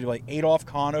substitute like Adolf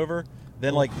Conover,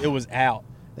 then it was out.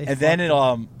 And then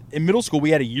in middle school we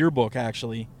had a yearbook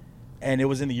actually, and it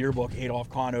was in the yearbook Adolf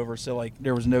Conover, so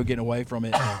there was no getting away from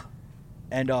it.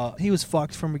 And he was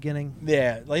fucked from the beginning.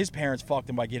 Yeah, his parents fucked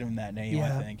him by giving him that name.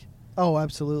 Yeah. I think. Oh,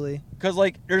 absolutely. Because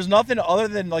there's nothing other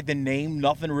than the name.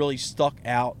 Nothing really stuck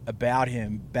out about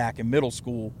him back in middle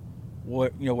school.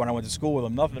 When I went to school with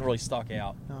him, nothing really stuck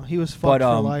out. No, he was fucked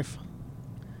for life.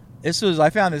 I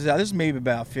found this out. This was maybe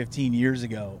about 15 years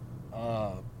ago.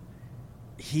 I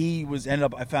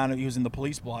found out he was in the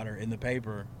police blotter in the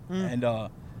paper, and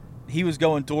he was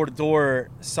going door to door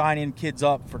signing kids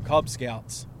up for Cub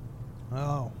Scouts.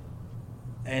 Oh.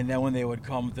 And then when they would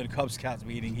come to the Cub Scouts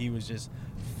meeting, he was just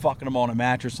fucking them on a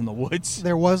mattress in the woods.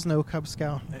 There was no Cub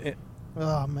Scout.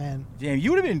 Oh, man. Damn,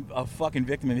 you would have been a fucking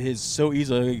victim of his so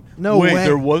easily. No way. Wait,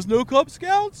 there was no Cub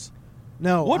Scouts?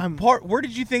 No. Where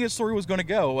did you think his story was going to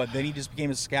go? Then he just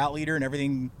became a scout leader and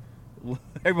everything.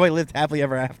 Everybody lived happily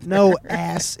ever after. No,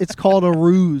 ass. It's called a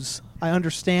ruse. I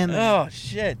understand that. Oh,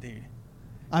 shit, dude.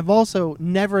 I've also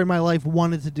never in my life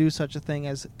wanted to do such a thing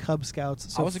as Cub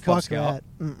Scouts. So I was a Cub Scout.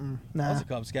 Nah. I was a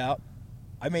Cub Scout.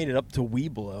 I made it up to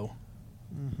Weeblo.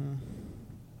 Mm-hmm.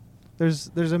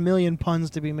 There's a million puns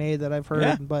to be made that I've heard,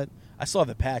 Yeah. but I still have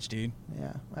the patch, dude.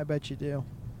 yeah, I bet you do.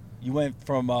 You went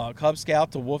from Cub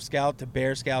Scout to Wolf Scout to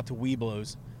Bear Scout to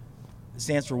Weeblos. It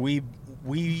stands for we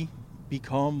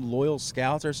become loyal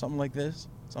scouts or something like this.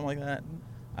 Something like that.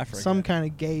 I forget. Some kind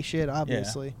of gay shit,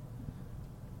 obviously.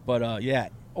 But, yeah,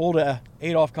 old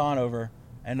Adolf Conover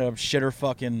ended up shitter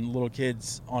fucking little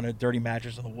kids on a dirty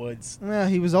mattress in the woods. Yeah,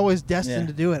 he was always destined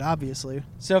to do it, obviously.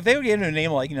 So if they would get him a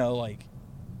name like, like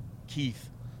Keith,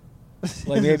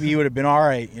 like maybe he would have been all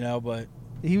right, but...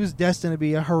 He was destined to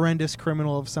be a horrendous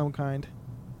criminal of some kind.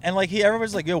 And, like,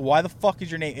 everyone's like, yo, why the fuck is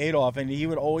your name Adolf? And he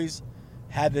would always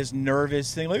have this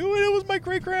nervous thing, like, oh, it was my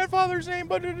great-grandfather's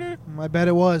name. I bet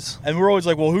it was. And we're always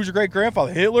like, well, who's your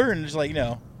great-grandfather? Hitler? And it's like,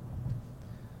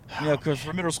 because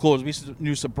for middle schoolers, we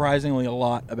knew surprisingly a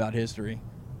lot about history.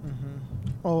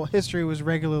 Mm-hmm. Well, history was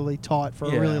regularly taught for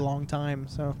a really long time,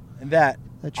 so... And that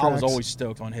tracks. I was always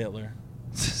stoked on Hitler.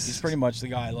 He's pretty much the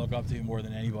guy I look up to more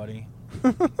than anybody.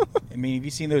 I mean, have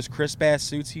you seen those crisp-ass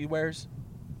suits he wears?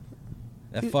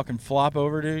 That fucking flop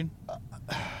over, dude?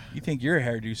 You think your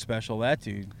hairdo's special, that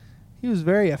dude. He was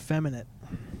very effeminate.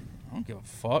 I don't give a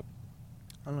fuck.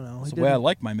 I don't know. That's the way I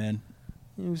like my men.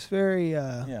 He was very...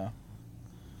 Yeah.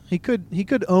 He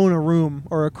could own a room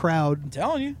or a crowd. I'm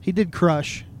telling you. He did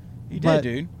crush. He did,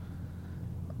 dude.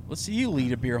 Let's see you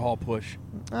lead a beer hall push.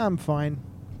 I'm fine.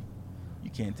 You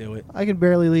can't do it. I can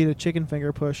barely lead a chicken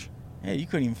finger push. Hey, you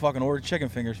couldn't even fucking order chicken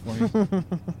fingers for me.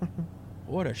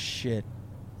 What a shit.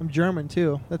 I'm German,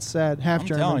 too. That's sad. Half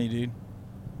German. I'm telling you, dude.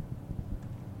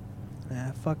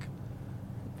 Nah, fuck.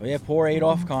 But yeah, poor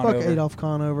Adolf Conover. Fuck Adolf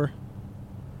Conover.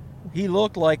 He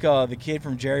looked like the kid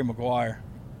from Jerry Maguire.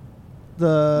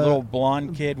 The little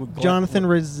blonde kid with Jonathan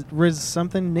Riz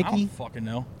something, Nicky? I don't fucking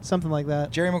know. Something like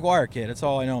that. Jerry Maguire kid. That's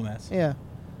all I know him as. Yeah.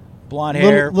 Blonde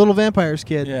hair. Little Vampires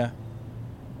kid. Yeah.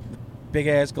 Big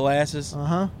ass glasses.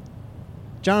 Uh-huh.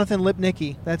 Jonathan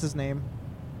Lipnicki. That's his name.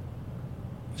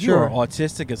 You are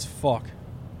autistic as fuck.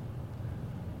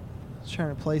 I was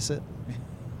trying to place it.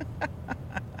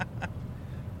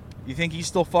 You think he's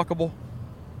still fuckable?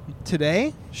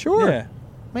 Today? Sure. Yeah.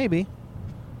 Maybe.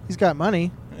 He's got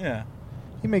money. Yeah.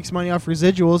 He makes money off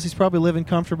residuals. He's probably living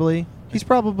comfortably. He's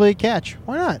probably a catch.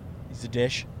 Why not? He's a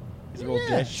dish. He's a little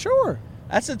dish. Sure.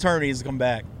 That's the term he needs to come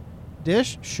back.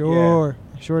 Dish? Sure.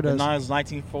 Yeah. Sure does. The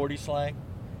 1940 slang.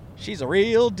 She's a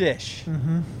real dish.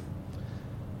 Mm-hmm.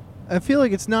 I feel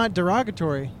like it's not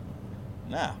derogatory.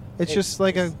 No. It's just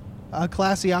like a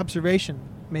classy observation,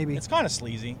 maybe. It's kind of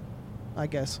sleazy. I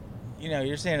guess.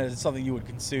 You're saying that it's something you would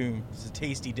consume. It's a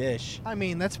tasty dish. I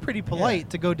mean, that's pretty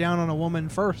polite to go down on a woman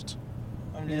first.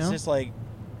 I mean, it's just like,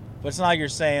 but it's not like you're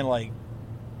saying like,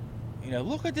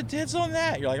 look at the tits on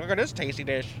that. You're like, look at this tasty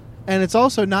dish. And it's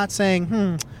also not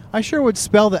saying, I sure would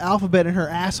spell the alphabet in her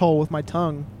asshole with my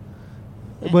tongue.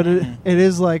 But it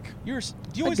is like... Do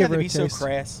you always have to be so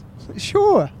crass?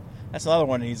 Sure. That's another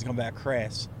one that needs to come back,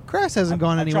 crass. Crass hasn't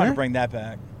gone anywhere. I'm trying to bring that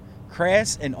back.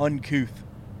 Crass and uncouth.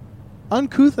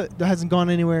 Uncouth hasn't gone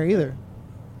anywhere either.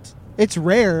 It's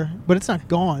rare, but it's not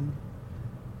gone.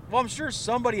 Well, I'm sure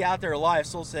somebody out there alive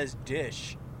still says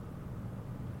dish.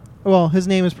 Well, his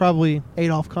name is probably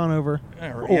Adolf Conover.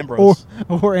 Or Ambrose.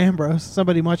 Or Ambrose.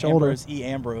 Somebody much older. Ambrose E.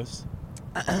 Ambrose.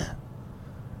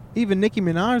 Even Nicki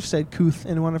Minaj said couth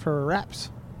in one of her raps.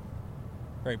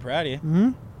 Very proud of you.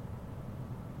 Mm-hmm.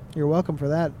 You're welcome for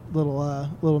that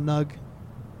little nugget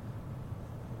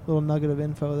of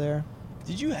info there.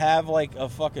 Did you have like a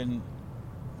fucking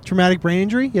traumatic brain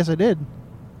injury? Yes, I did.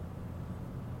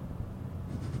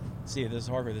 See, this is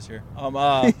hardware this year.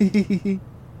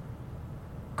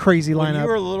 Crazy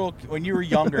lineup. When you were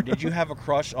younger, did you have a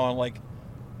crush on like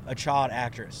a child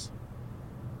actress?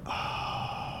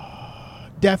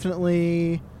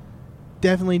 Definitely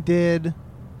did.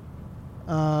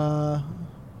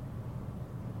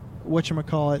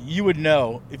 Whatchamacallit. You would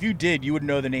know. If you did, you would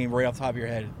know the name right off the top of your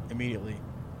head immediately.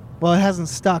 Well, it hasn't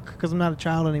stuck because I'm not a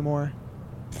child anymore.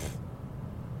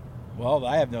 Well,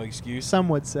 I have no excuse. Some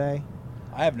would say.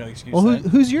 I have no excuse. Well,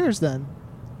 who's yours then?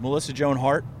 Melissa Joan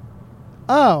Hart.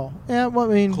 Oh, yeah. Well,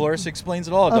 I mean, Clarissa explains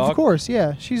it all, dog. Of course,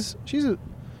 yeah. She was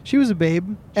a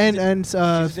babe, she's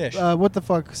a dish. What the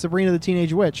fuck, Sabrina the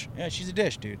Teenage Witch. Yeah, she's a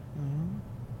dish, dude. Mm-hmm.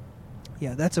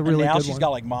 Yeah, that's a really good one. Now she's got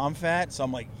like mom fat, so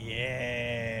I'm like,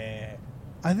 yeah.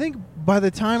 I think by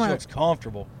the time she looks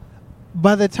comfortable.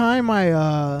 By the time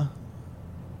I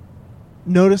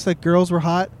noticed that girls were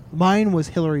hot, mine was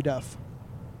Hillary Duff.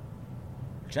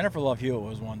 Jennifer Love Hewitt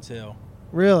was one too.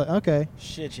 Really? Okay.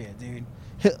 Shit, yeah, dude.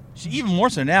 She even more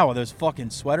so now with those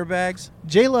fucking sweater bags.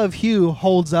 J. Love Hugh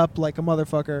holds up like a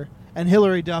motherfucker, and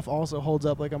Hillary Duff also holds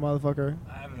up like a motherfucker.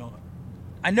 I don't know.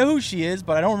 I know who she is,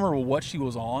 but I don't remember what she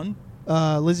was on.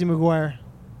 Lizzie McGuire.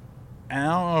 And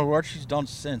I don't know what she's done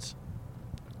since.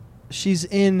 She's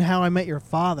in How I Met Your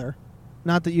Father.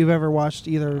 Not that you've ever watched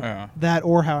either that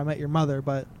or How I Met Your Mother,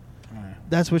 but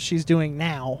that's what she's doing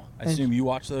now. I assume you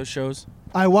watch those shows?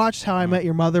 I watched How I Met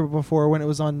Your Mother before when it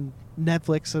was on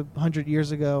Netflix 100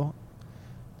 years ago.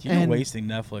 You're wasting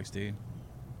Netflix, dude.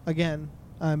 Again,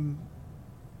 I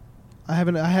had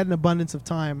an abundance of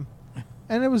time,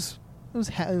 and it was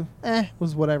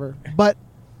whatever. But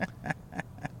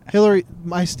Hillary,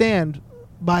 I stand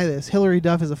by this. Hillary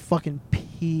Duff is a fucking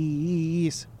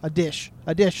piece, a dish.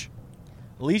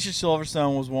 Alicia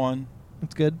Silverstone was one.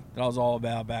 It's good. That I was all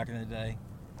about back in the day.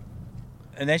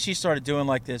 And then she started doing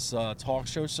like this talk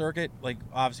show circuit, like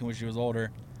obviously when she was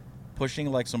older,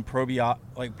 pushing like some probiotic,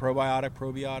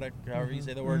 however you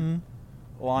say the word,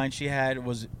 line she had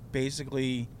was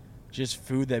basically just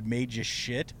food that made you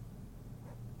shit.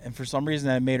 And for some reason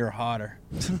that made her hotter.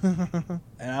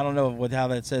 And I don't know how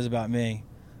that says about me.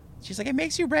 She's like, it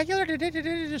makes you regular,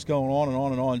 just going on and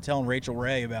on and on, telling Rachel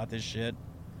Ray about this shit.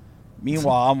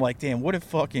 Meanwhile, I'm like, damn, what if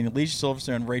fucking Alicia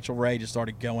Silverstone and Rachel Ray just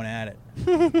started going at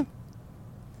it?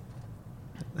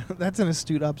 That's an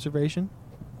astute observation.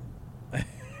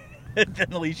 And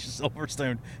then Alicia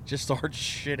Silverstone just starts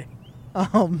shitting.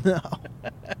 Oh, no.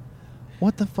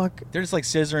 What the fuck? They're just like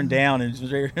scissoring down and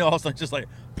all of a sudden just like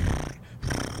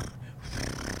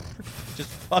just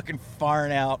fucking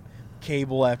firing out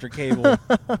cable after cable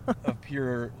of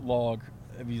pure log.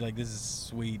 I'd be like, this is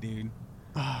sweet, dude.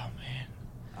 Oh, man.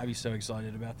 I'd be so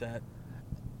excited about that.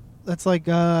 That's like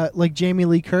Jamie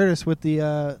Lee Curtis with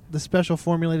the special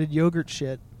formulated yogurt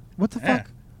shit. What the fuck?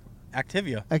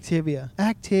 Activia. Activia.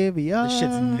 This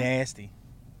shit's nasty.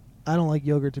 I don't like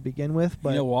yogurt to begin with,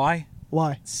 but you know why?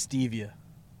 Why? Stevia.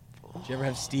 Did you ever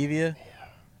have stevia?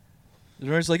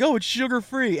 Everyone's like, oh, it's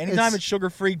sugar-free. Anytime it's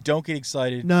sugar-free, don't get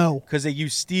excited. No. Because they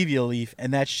use stevia leaf,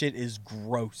 and that shit is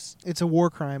gross. It's a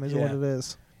war crime is what it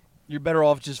is. You're better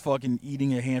off just fucking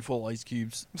eating a handful of ice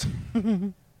cubes.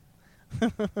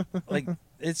 Like,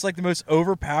 it's like the most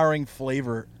overpowering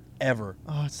flavor ever.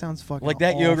 Oh, it sounds fucking like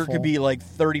that awful. yogurt could be like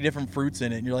 30 different fruits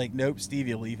in it, and you're like, nope,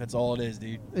 stevia leaf. That's all it is,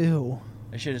 dude. Ew.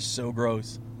 That shit is so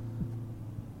gross.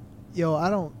 Yo, I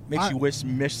don't... Makes you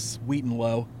wish sweet and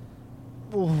low.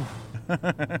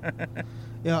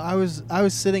 Yo, I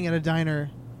was sitting at a diner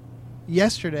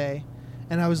yesterday,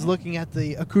 and I was looking at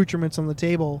the accoutrements on the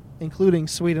table, including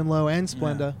Sweet and Low and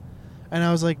Splenda, and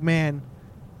I was like, man,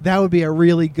 that would be a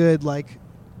really good like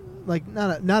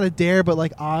not a dare, but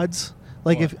like odds.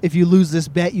 Like if you lose this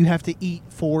bet, you have to eat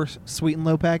 4 Sweet and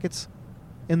Low packets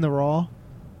in the raw.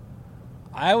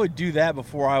 I would do that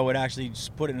before I would actually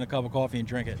just put it in a cup of coffee and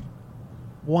drink it.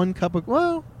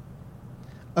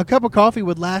 A cup of coffee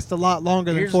would last a lot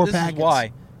longer than 4 packets. This is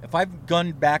why. If I've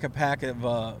gunned back a pack of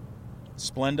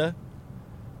Splenda,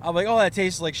 I'm like, oh, that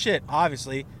tastes like shit.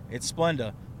 Obviously, it's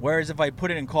Splenda. Whereas if I put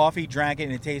it in coffee, drank it,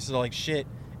 and it tasted like shit,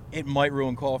 it might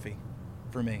ruin coffee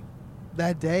for me.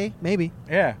 That day? Maybe.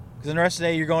 Yeah. Because then the rest of the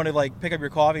day, you're going to like pick up your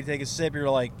coffee, take a sip, you're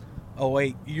like, oh,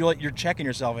 wait. You're checking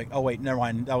yourself. Like, oh, wait, never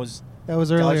mind. That was earlier.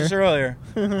 That was just earlier.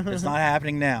 It's not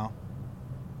happening now.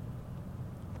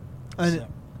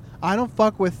 I don't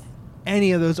fuck with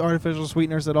any of those artificial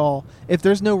sweeteners at all. If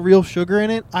there's no real sugar in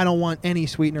it, I don't want any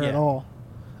sweetener at all.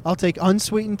 I'll take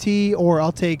unsweetened tea or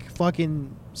I'll take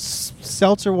fucking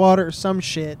seltzer water or some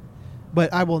shit,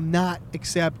 but I will not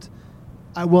accept.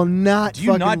 I will not. Do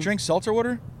you not drink seltzer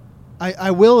water?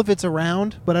 I will if it's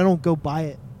around, but I don't go buy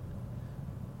it.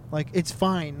 Like, it's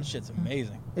fine. This shit's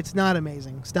amazing. It's not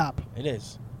amazing. Stop. It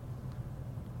is.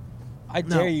 I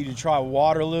dare you to try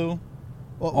Waterloo.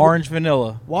 Well, orange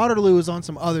vanilla. Waterloo is on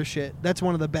some other shit. That's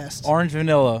one of the best. Orange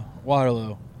vanilla.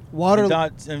 Waterloo.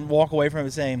 And walk away from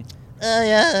it saying, oh,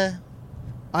 yeah.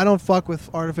 I don't fuck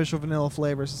with artificial vanilla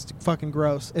flavors. It's fucking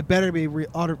gross. It better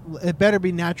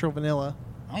be natural vanilla.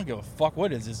 I don't give a fuck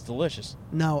what it is. It's delicious.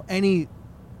 No,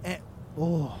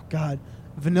 oh, God.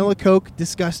 Vanilla Coke,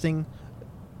 disgusting.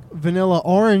 Vanilla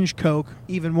orange Coke,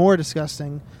 even more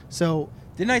disgusting. So...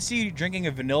 Didn't I see you drinking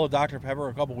a vanilla Dr. Pepper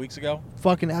a couple weeks ago?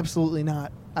 Fucking absolutely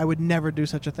not. I would never do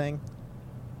such a thing.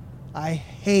 I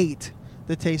hate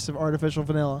the taste of artificial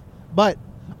vanilla. But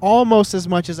almost as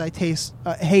much as I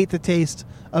hate the taste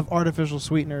of artificial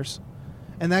sweeteners.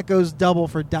 And that goes double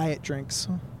for diet drinks.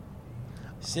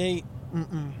 See,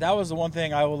 that was the one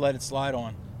thing I would let it slide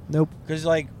on. Nope. Because,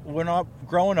 like,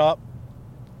 growing up,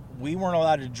 we weren't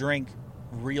allowed to drink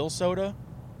real soda,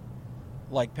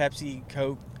 like Pepsi,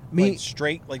 Coke.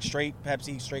 Straight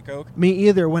Pepsi, straight Coke. Me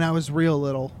either when I was real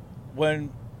little. When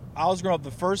I was growing up,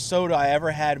 the first soda I ever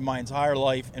had in my entire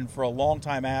life, and for a long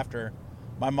time after,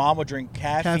 My mom would drink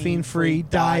caffeine-free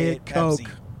Diet Coke.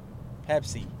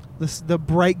 Pepsi. The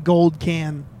bright gold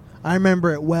can. I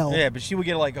remember it well. Yeah, but she would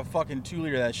get like a fucking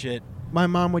 2-liter of that shit. My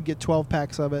mom would get 12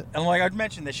 packs of it. And like I'd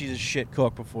mentioned that she's a shit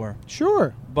cook before.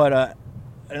 Sure. But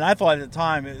and I thought at the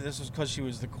time this was because she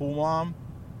was the cool mom.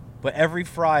 But every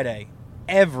Friday,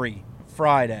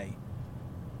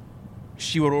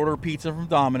 she would order pizza from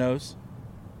Domino's,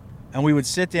 and we would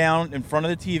sit down in front of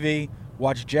the TV,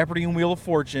 watch Jeopardy and Wheel of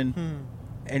Fortune,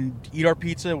 and eat our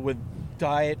pizza with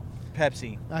Diet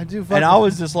Pepsi. I do. And I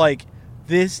was just like,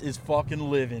 this is fucking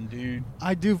living, dude.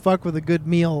 I do fuck with a good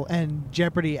meal and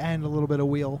Jeopardy and a little bit of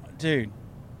Wheel. Dude.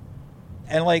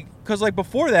 And like, because like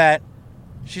before that,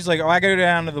 she's like, oh, I gotta go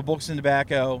down to the Books and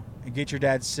Tobacco and get your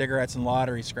dad's cigarettes and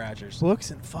lottery scratchers.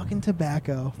 Books and fucking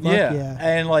tobacco. Fuck yeah.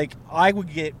 And like, I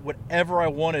would get whatever I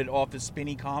wanted off the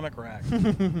spinny comic rack.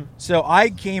 So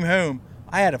I came home,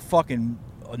 I had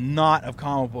a knot of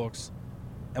comic books.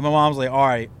 And my mom's like, all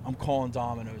right, I'm calling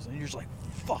Domino's. And you're just like,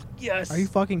 fuck yes. Are you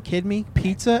fucking kidding me?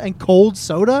 Pizza and cold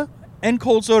soda? And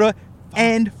cold soda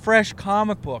and fresh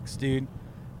comic books, dude.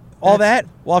 All that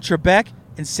while Trebek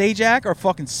and Sajak are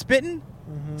fucking spitting.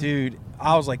 Dude,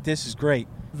 I was like, this is great.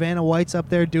 Vanna White's up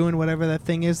there doing whatever that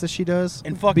thing is that she does.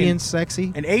 And fucking being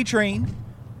sexy. And A-Train,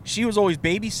 she was always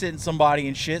babysitting somebody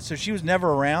and shit, so she was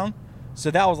never around.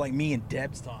 So that was like me and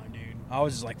Deb's time, dude. I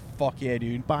was just like, fuck yeah,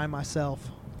 dude. By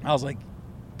myself. I was like,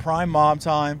 prime mom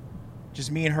time.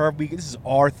 Just me and her. This is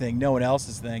our thing, no one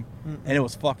else's thing. And it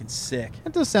was fucking sick.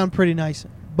 That does sound pretty nice.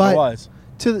 But it was.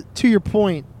 To your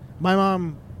point, my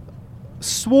mom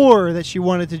swore that she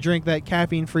wanted to drink that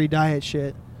caffeine-free diet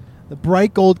shit. The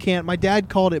bright gold can. My dad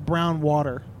called it brown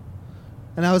water.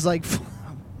 And I was like,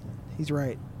 he's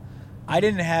right. I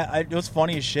didn't have... It was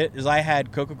funny as shit is I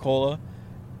had Coca-Cola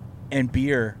and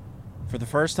beer for the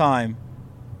first time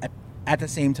at the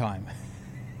same time.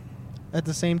 At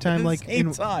the same time, like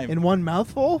in one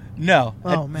mouthful? No.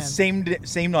 Oh, man. Same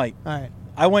night. All right.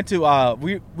 I went to...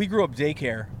 We grew up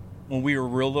daycare when we were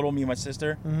real little, me and my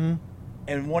sister. Mm-hmm.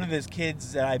 And one of those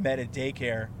kids that I met at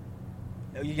daycare...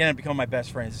 You ended up becoming my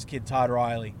best friend. This kid, Todd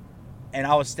Riley. And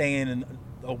I was staying in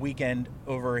a weekend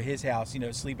over at his house,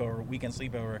 weekend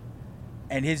sleepover.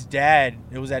 And his dad,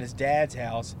 it was at his dad's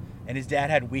house, and his dad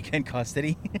had weekend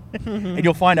custody. And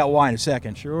you'll find out why in a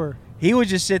second. Sure. He would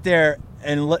just sit there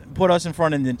and put us in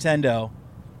front of Nintendo,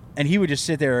 and he would just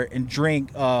sit there and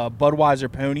drink Budweiser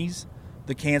ponies,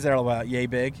 the cans that are about yay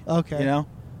big. Okay. You know?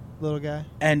 Little guy.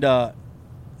 And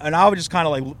I would just kind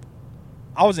of like,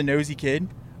 I was a nosy kid.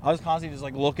 I was constantly just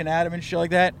like looking at him and shit like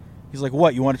that. He's like,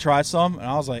 what, you want to try some? And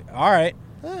I was like, all right.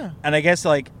 Yeah. And I guess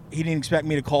like he didn't expect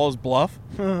me to call his bluff.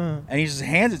 And he just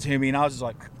hands it to me, and I was just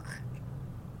like,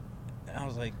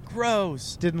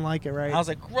 gross. Didn't like it, right? And I was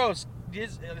like, gross.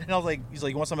 And I was like, he's like,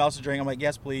 you want something else to drink? I'm like,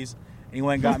 yes, please. And he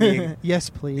went and got me.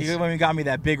 Yes, please. He went and got me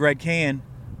that big red can.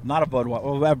 Not a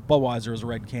Budweiser. Well, Budweiser was a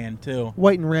red can too.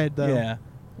 White and red though. Yeah.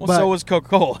 Well, so was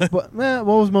Coca-Cola. But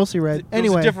was mostly red. It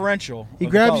was a differential. He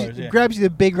grabs you the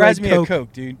big grabs red me Coke. a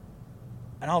Coke, dude.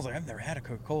 And I was like, I've never had a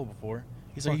Coca-Cola before.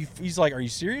 He's like, are you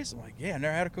serious? I'm like, yeah, I've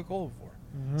never had a Coca-Cola before.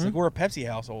 It's like, we're a Pepsi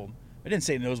household. I didn't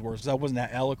say it in those words because I wasn't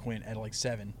that eloquent at like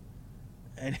 7.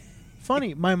 And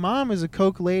funny, my mom is a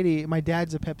Coke lady. My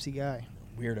dad's a Pepsi guy.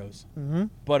 Weirdos. Mm-hmm.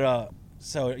 But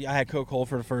so I had Coca-Cola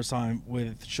for the first time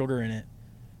with sugar in it,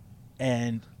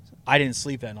 and I didn't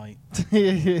sleep that night.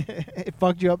 It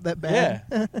fucked you up that bad?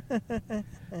 Yeah.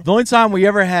 The only time we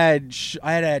ever had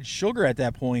I had sugar at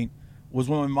that point was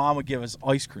when my mom would give us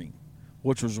ice cream,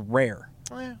 which was rare.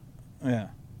 Oh, yeah. Yeah.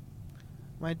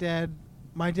 My dad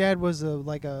was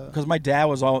because my dad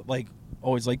was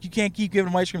always like, you can't keep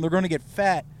giving them ice cream, they're going to get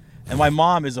fat. And my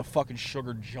mom is a fucking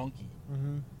sugar junkie.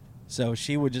 Mm-hmm. So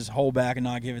she would just hold back and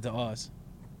not give it to us.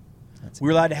 We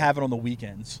were allowed to have it on the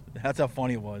weekends. That's how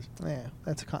funny it was. Yeah,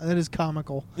 that is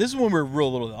comical. This is when we were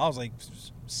real little. I was like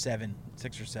 6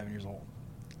 or 7 years old.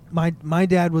 My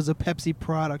dad was a Pepsi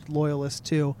product loyalist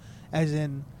too, as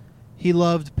in he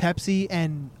loved Pepsi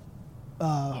and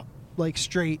like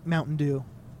straight Mountain Dew.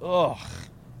 Ugh.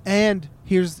 And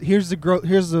here's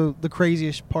the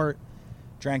craziest part.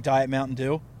 Drank Diet Mountain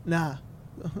Dew? Nah.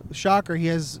 Shocker, he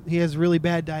has really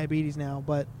bad diabetes now,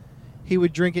 but he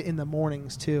would drink it in the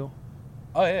mornings too.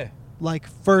 Oh yeah. Like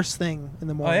first thing in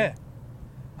the morning. Oh yeah.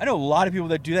 I know a lot of people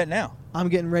that do that now. I'm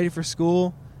getting ready for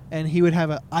school, and he would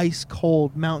have an ice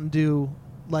cold Mountain Dew,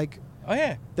 like oh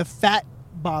yeah, the fat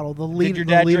bottle, the liter. Did your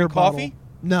dad drink bottle. coffee?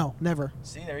 No, never.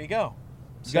 See, there you go.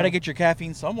 You got to get your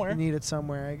caffeine somewhere. You need it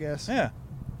somewhere, I guess. Yeah.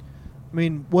 I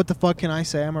mean, what the fuck can I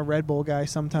say? I'm a Red Bull guy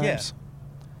sometimes. Yeah.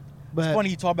 But it's funny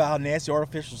you talk about how nasty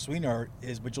artificial sweetener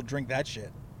is, but you'll drink that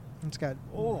shit. It's got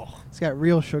Oh, it's got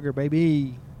real sugar,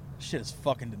 baby. shit is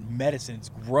fucking medicine. It's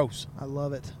gross. I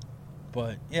love it.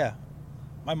 But yeah,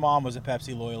 my mom was a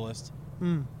Pepsi loyalist.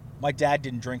 Mm. My dad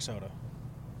didn't drink soda.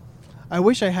 I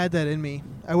wish I had that in me.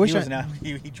 I wish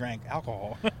he drank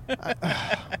alcohol.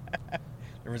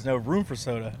 There was no room for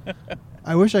soda.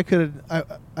 I wish I could.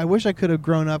 I wish I could have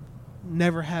grown up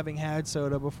never having had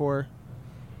soda before,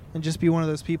 and just be one of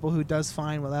those people who does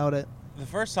fine without it. The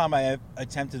first time I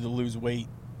attempted to lose weight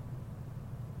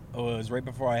was right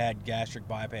before I had gastric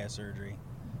bypass surgery,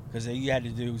 because you had to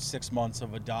do 6 months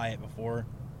of a diet before.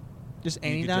 Just you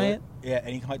any could do diet? it. Yeah,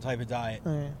 any type of diet.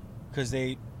 Oh, yeah. Because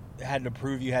they had to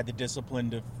prove you had the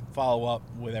discipline to follow up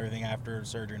with everything after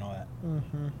surgery and all that.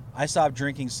 Mm-hmm. I stopped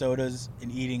drinking sodas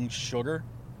and eating sugar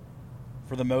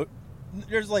for the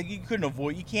There's you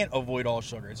can't avoid all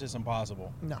sugar. It's just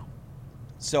impossible. No.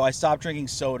 So I stopped drinking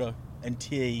soda and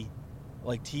tea,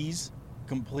 like teas,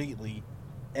 completely.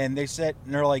 And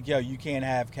they're like, yo, you can't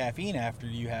have caffeine after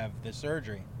you have the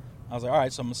surgery. I was like, all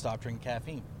right, so I'm going to stop drinking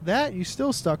caffeine. That you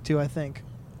still stuck to, I think.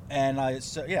 And I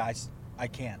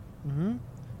can't. Mm-hmm.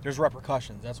 There's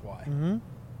repercussions, that's why. Mm-hmm.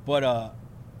 But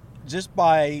just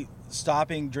by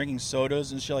stopping drinking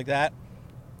sodas and shit like that,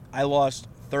 I lost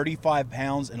 35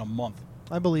 pounds in a month.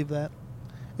 I believe that.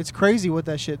 It's crazy what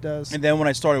that shit does. And then when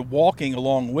I started walking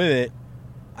along with it,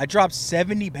 I dropped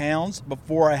 70 pounds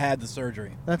before I had the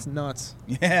surgery. That's nuts.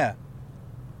 Yeah.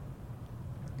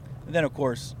 And then, of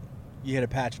course, you hit a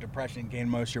patch of depression and gain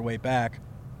most of your weight back.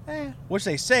 Which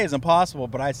they say is impossible,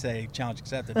 but I say challenge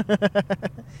accepted.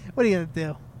 What are you going to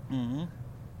do? Mm-hmm. A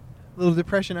little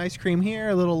depression ice cream here,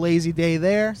 a little lazy day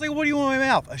there. It's like, what do you want in my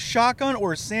mouth? A shotgun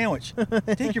or a sandwich?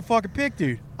 Take your fucking pick,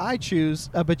 dude. I choose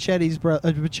a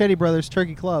Bacchetti Brothers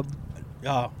Turkey Club.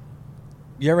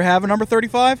 You ever have a number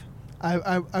 35?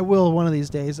 I will one of these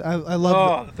days. I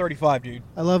love the 35, dude.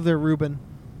 I love their Reuben.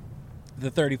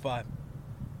 The 35.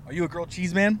 Are you a grilled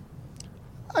cheese man?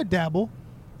 I dabble.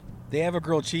 They have a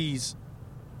grilled cheese,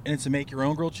 and it's a make your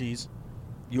own grilled cheese.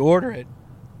 You order it.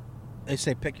 They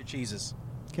say pick your cheeses.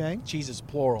 Okay. Cheeses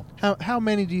plural. How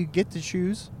many do you get to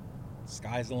choose?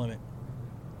 Sky's the limit.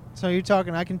 So you're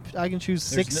talking I can choose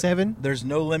six, 7? There's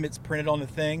no limits printed on the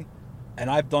thing, and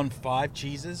I've done 5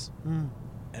 cheeses, and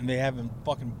they haven't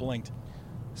fucking blinked.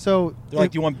 So they're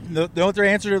like, do you want? Know what their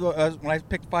answer to when I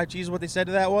picked 5 cheeses? What they said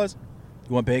to that was,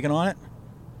 "You want bacon on it?"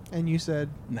 And you said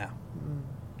no.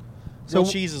 So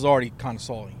cheese is already kind of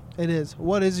salty. It is.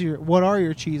 What are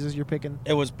your cheeses you're picking?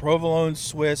 It was provolone,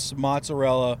 Swiss,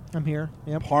 mozzarella. I'm here.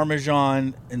 Yep.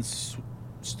 Parmesan and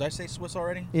did I say Swiss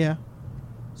already? Yeah.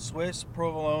 Swiss,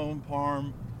 provolone,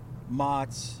 parm,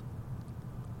 mozz.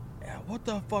 Yeah, what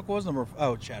the fuck was number?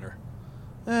 Cheddar.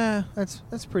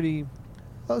 That's pretty.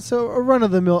 So a run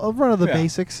of the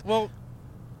basics. Well,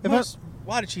 a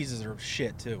lot of cheeses are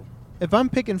shit too. If I'm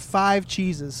picking 5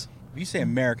 cheeses. If you say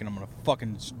American, I'm gonna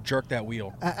fucking jerk that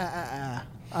wheel.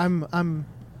 I'm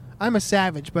a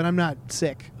savage, but I'm not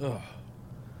sick. Ugh.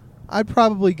 I'd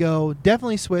probably go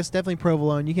definitely Swiss, definitely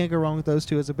provolone. You can't go wrong with those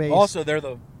two as a base. Also, they're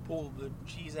pull the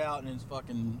cheese out and it's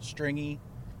fucking stringy,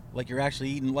 like you're actually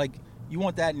eating. Like you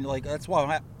want that, and that's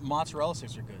why mozzarella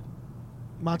sticks are good.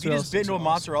 If you just bit into a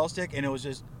mozzarella stick and it was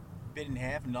just bit in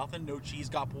half, nothing, no cheese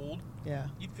got pulled. Yeah,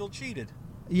 you'd feel cheated.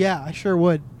 Yeah, I sure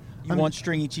would. You want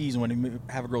stringy cheese when you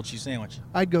have a grilled cheese sandwich.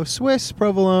 I'd go Swiss,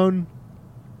 provolone,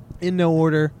 in no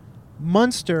order,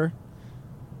 Munster,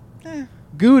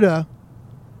 Gouda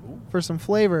for some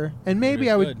flavor, and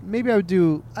maybe I would either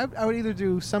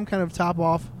do some kind of top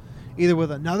off, either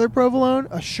with another provolone,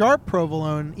 a sharp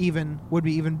provolone would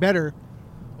be even better.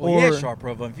 Well, sharp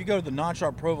provolone. If you go to the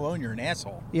non-sharp provolone, you're an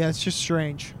asshole. Yeah, it's just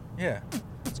strange. Yeah,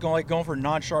 it's going for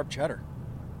non-sharp cheddar.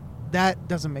 That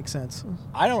doesn't make sense.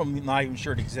 I'm not even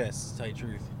sure it exists, to tell you the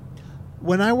truth.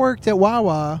 When I worked at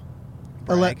Wawa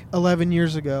 11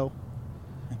 years ago.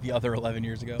 The other 11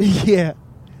 years ago? Yeah.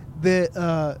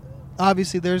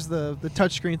 Obviously, there's the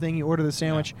touchscreen thing. You order the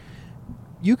sandwich. Yeah.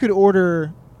 You could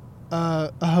order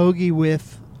a hoagie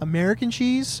with American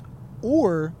cheese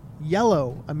or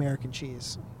yellow American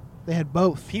cheese. They had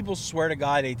both. People swear to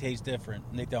God they taste different,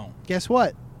 and they don't. Guess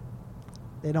what?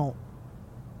 They don't.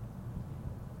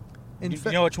 You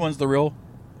know which one's the real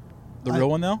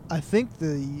one though? I think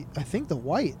the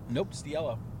white. Nope, it's the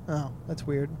yellow. Oh, that's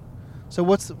weird. So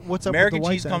what's up with the white? American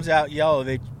cheese comes out yellow.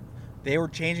 They were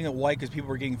changing it white because people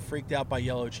were getting freaked out by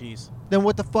yellow cheese. Then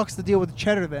what the fuck's the deal with the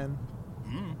cheddar then?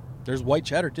 There's white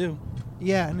cheddar too.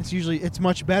 Yeah, and it's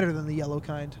much better than the yellow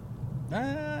kind.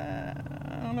 I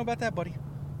don't know about that, buddy.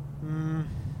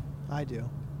 I do.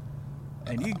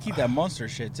 And you can keep that Munster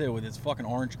shit too with its fucking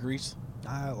orange grease.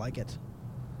 I like it.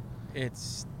 It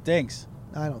stinks.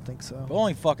 I don't think so. But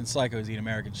only fucking psychos eat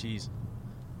American cheese.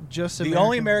 Just the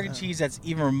only American cheese that's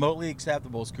even remotely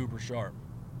acceptable is Cooper Sharp.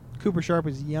 Cooper Sharp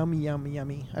is yummy, yummy,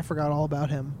 yummy. I forgot all about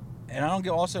him. And I don't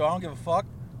give a fuck.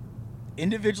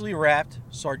 Individually wrapped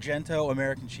Sargento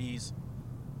American cheese.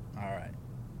 All right.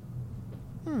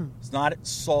 It's not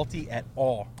salty at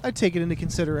all. I'd take it into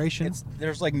consideration.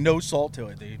 There's like no salt to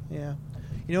it, dude. Yeah.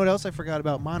 You know what else I forgot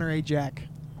about? Monterey Jack.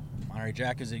 Monterey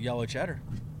Jack is a yellow cheddar.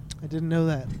 I didn't know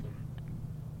that.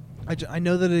 I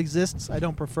know that it exists. I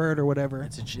don't prefer it or whatever.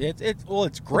 It's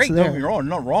great. Don't get me wrong.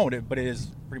 Nothing wrong with it, but it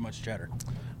is pretty much cheddar.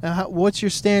 Now, what's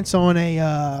your stance on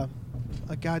a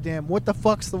goddamn, what the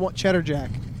fuck's the cheddar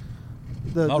jack?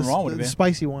 Nothing wrong with it, the man.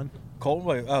 Spicy one.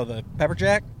 The pepper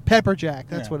jack? Pepper jack.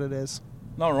 That's what it is.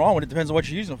 Nothing wrong with it. Depends on what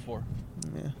you're using it for.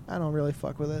 Yeah, I don't really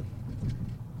fuck with it.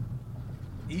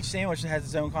 Each sandwich has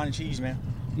its own kind of cheese, man.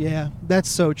 Yeah, that's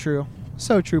so true.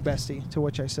 So true, bestie, to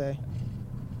which I say.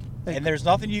 And there's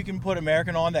nothing you can put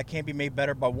American on that can't be made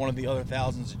better by one of the other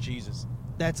thousands of cheeses.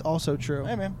 That's also true.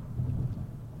 Hey, man.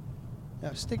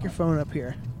 Now, stick your phone up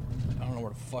here. I don't know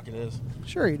where the fuck it is.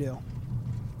 Sure you do.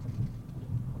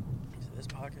 Is it this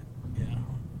pocket? Yeah.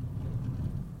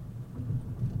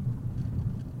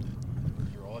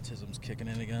 Your autism's kicking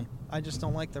in again. I just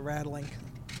don't like the rattling.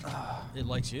 It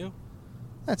likes you?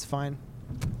 That's fine.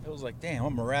 It was like, damn,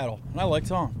 I'm a rattle. And I like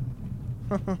Tom.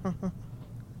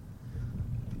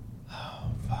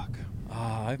 Oh, fuck.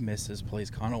 I've missed this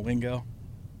place, Conowingo.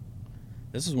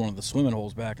 This is one of the swimming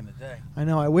holes back in the day. I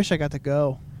know. I wish I got to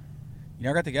go. You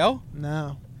never got to go?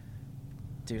 No.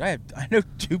 Dude, I know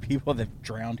 2 people that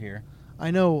drowned here.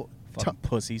 I know. Fucking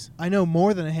pussies. I know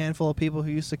more than a handful of people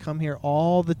who used to come here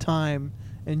all the time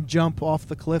and jump off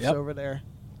the cliffs over there.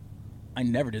 I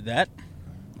never did that.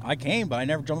 I came, but I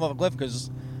never jumped off a cliff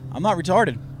because I'm not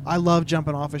retarded. I love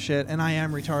jumping off of shit, and I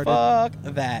am retarded. Fuck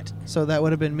that. So that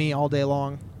would have been me all day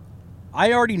long.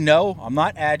 I already know I'm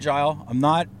not agile. I'm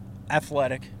not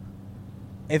athletic.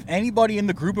 If anybody in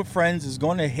the group of friends is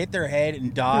going to hit their head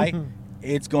and die,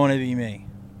 it's going to be me.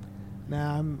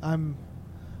 Nah, I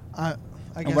guess.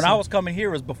 And when I was coming here,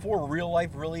 it was before real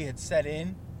life really had set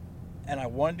in, and I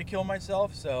wanted to kill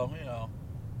myself. So, you know,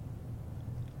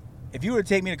 if you were to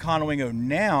take me to Conowingo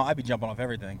now, I'd be jumping off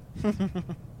everything.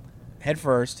 Head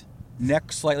first,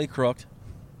 neck slightly crooked,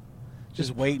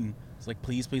 just waiting. It's like,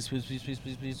 please, please, please, please, please,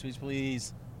 please, please, please,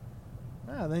 please.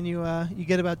 Oh, then you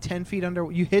get about 10 feet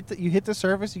under. You hit the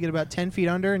surface. You get about 10 feet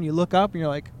under, and you look up, and you're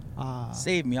like,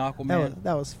 save me, Aquaman.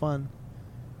 That was fun.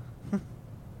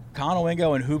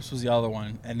 Conowingo and Hoops was the other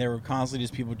one, and there were constantly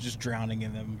just people just drowning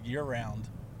in them year round.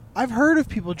 I've heard of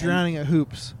people drowning at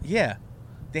Hoops. Yeah,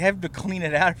 they have to clean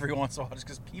it out every once in a while just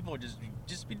because people just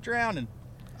be drowning.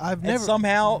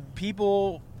 Somehow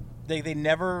people they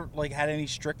never like had any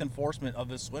strict enforcement of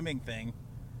the swimming thing,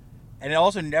 and it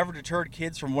also never deterred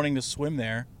kids from wanting to swim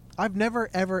there. I've never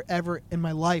ever in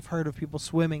my life heard of people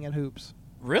swimming at Hoops.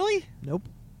 Really? Nope.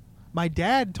 My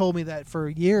dad told me that for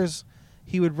years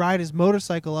he would ride his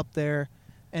motorcycle up there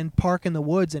and park in the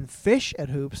woods and fish at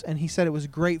Hoops, and he said it was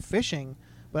great fishing,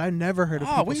 but I've never heard of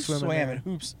people swimming we swam there. at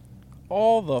Hoops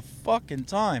all the fucking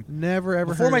time. Never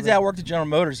ever Before heard my of dad it. worked at General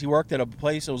Motors, he worked at a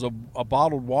place, it was a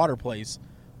bottled water place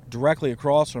directly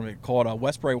across from it called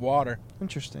Westbury Water.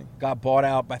 Interesting. Got bought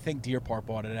out, I think Deer Park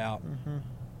bought it out. Mm-hmm.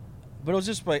 But it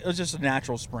was just a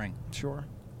natural spring. Sure.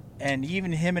 And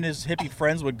even him and his hippie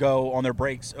friends would go on their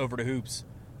breaks over to Hoops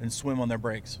and swim on their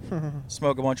breaks.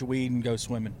 Smoke a bunch of weed and go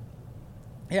swimming.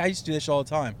 Yeah, I used to do this all the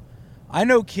time. I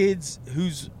know kids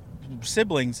whose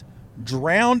siblings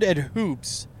drowned at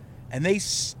Hoops, and they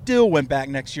still went back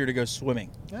next year to go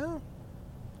swimming. Oh.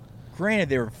 Granted,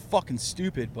 they were fucking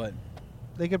stupid, but...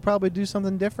 They could probably do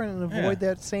something different and avoid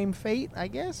that same fate, I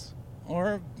guess.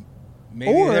 Or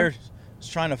maybe they're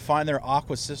just trying to find their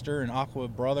Aqua sister and Aqua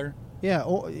brother. Yeah,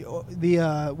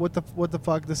 the what the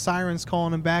fuck? The siren's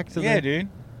calling him back to dude.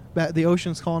 The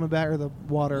ocean's calling him back, or the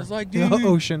water. It's like, dude, the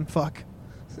ocean. Fuck.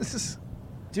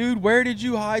 Dude, where did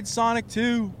you hide Sonic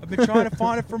 2? I've been trying to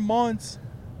find it for months.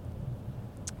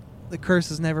 The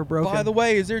curse is never broken. By the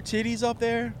way, is there titties up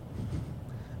there?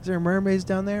 Is there mermaids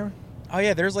down there? Oh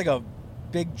yeah, there's like a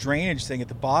big drainage thing at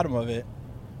the bottom of it,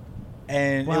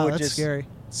 and it would just scary.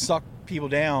 Suck people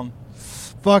down.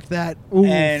 Fuck that. Ooh,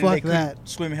 and fuck they that.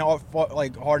 Swim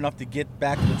hard enough to get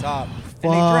back to the top.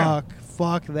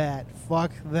 Fuck that.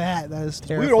 Fuck that. That is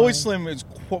terrifying. We would always swim as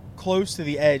close to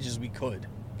the edge as we could.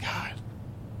 God.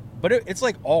 But it's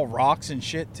like all rocks and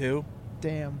shit too.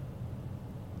 Damn.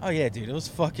 Oh yeah, dude. It was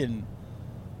fucking...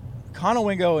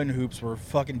 Conowingo and Hoops were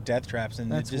fucking death traps,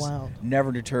 and That's it just wild.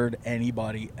 never deterred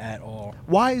anybody at all.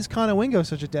 Why is Conowingo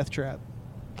such a death trap?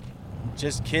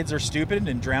 Just kids are stupid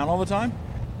and drown all the time.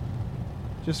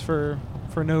 Just for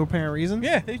no apparent reason?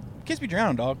 Yeah, kids be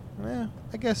drowning, dog. Yeah,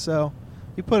 I guess so.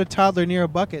 You put a toddler near a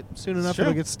bucket, soon enough Sure.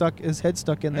 it'll get stuck, his head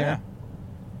stuck in there.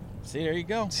 See, there you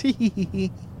go.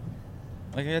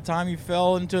 Like that time you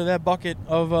fell into that bucket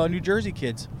of New Jersey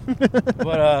kids.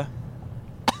 But,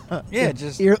 yeah,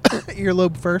 just...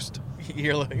 Earlobe first.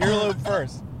 Earlobe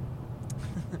first.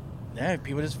 Yeah,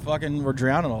 people just fucking were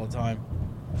drowning all the time.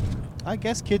 I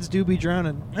guess kids do be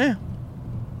drowning. Yeah.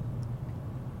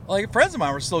 Like, friends of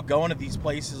mine were still going to these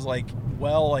places, like,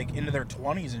 well, like, into their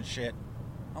 20s and shit.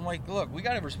 I'm like, look, we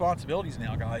got responsibilities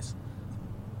now, guys.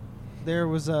 There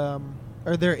was, or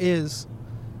there is,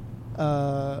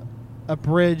 a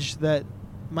bridge that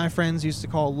my friends used to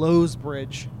call Lowe's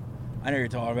Bridge. I know what you're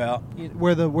talking about.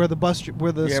 Where the school where the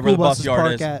buses bus yard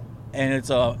park is. at. And it's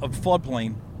a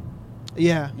floodplain.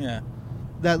 Yeah. Yeah.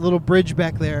 That little bridge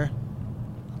back there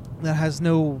that has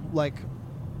no, like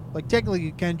technically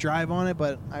you can drive on it,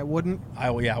 but I wouldn't. I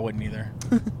wouldn't either.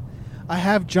 I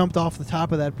have jumped off the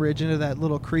top of that bridge into that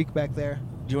little creek back there.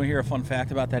 Do you want to hear a fun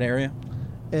fact about that area?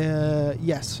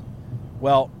 Yes.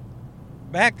 Well,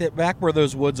 back where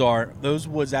those woods are, those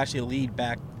woods actually lead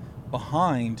back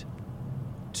behind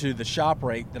to the shop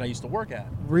right that I used to work at.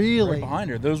 Really? Right behind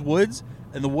her. Those woods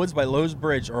and the woods by Lowe's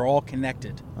Bridge are all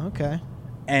connected. Okay.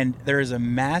 And there is a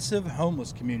massive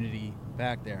homeless community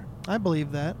back there. I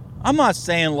believe that. I'm not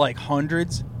saying like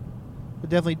hundreds, But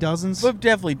definitely dozens. but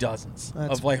definitely dozens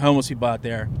of like homeless people out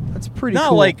there. That's pretty Not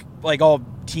cool. like all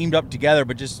teamed up together,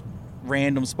 but just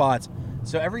random spots.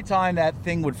 So every time that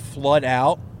thing would flood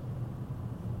out,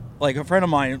 like a friend of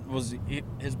mine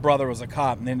his brother was a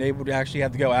cop, and then they would actually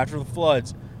have to go after the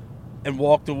floods and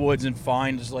walk the woods and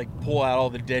pull out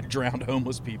all the dead, drowned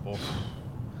homeless people.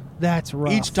 That's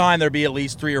rough. Each time there'd be at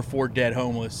least 3 or 4 dead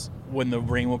homeless when the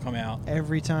rain will come out.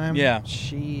 Every time? Yeah.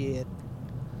 Shit.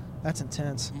 That's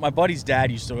intense. My buddy's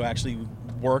dad used to actually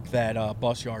work that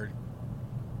bus yard.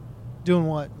 Doing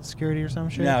what? Security or some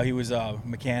shit? No, he was a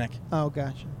mechanic. Oh,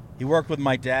 gotcha. He worked with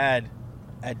my dad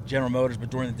at General Motors, but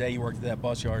during the day he worked at that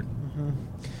bus yard.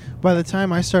 Mm-hmm. By the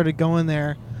time I started going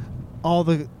there, all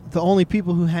the only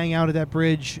people who hang out at that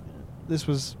bridge, this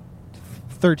was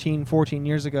 13, 14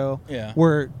 years ago, Yeah.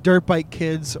 were dirt bike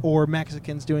kids or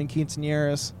Mexicans doing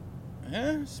quinceañeras.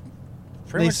 Yeah, it's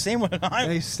pretty much same when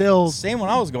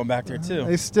I was going back there too.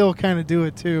 They still kind of do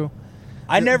it too.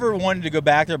 I never wanted to go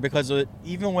back there because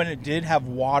even when it did have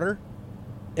water,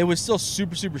 it was still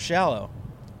super, super shallow.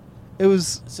 It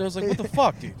was. So I was like, what the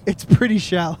fuck, dude? It's pretty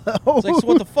shallow. It's like, so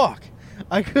what the fuck?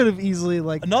 I could have easily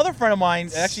Another friend of mine,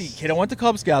 actually, a kid I went to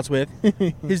Cub Scouts with,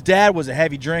 his dad was a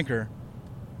heavy drinker,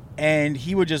 and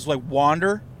he would just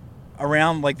wander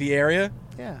around the area.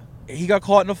 Yeah. He got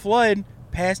caught in a flood,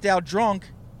 passed out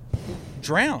drunk,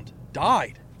 drowned,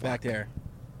 died back there.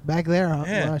 Back there, huh?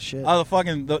 Yeah. Oh, shit.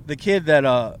 The kid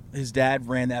that his dad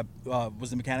ran that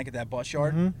was the mechanic at that bus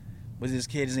yard. Mm-hmm. Was this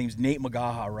kid? His name's Nate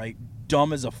Magaha, right?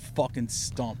 Dumb as a fucking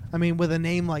stump. I mean, with a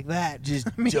name like that, Just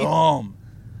I mean, dumb.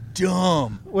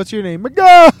 What's your name?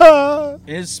 McGaha.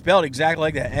 It is spelled exactly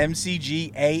like that.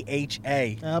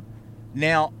 McGaha. Yep.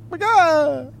 Now,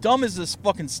 McGaha. dumb as this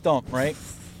fucking stump, right?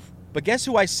 But guess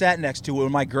who I sat next to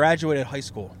when I graduated high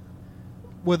school?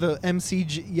 With a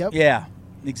MCG. Yep. Yeah,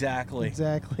 exactly.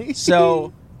 Exactly.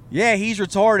 So, yeah, he's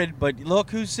retarded, but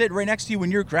look who's sitting right next to you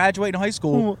when you're graduating high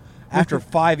school after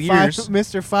 5 years.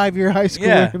 Mr. 5-year high schooler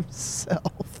Yeah.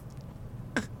 himself.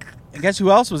 And guess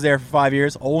who else was there for 5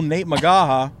 years? Old Nate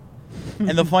Magaha.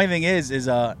 And the funny thing is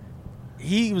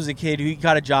he was a kid who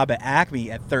got a job at Acme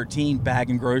at 13,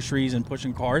 bagging groceries and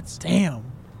pushing carts.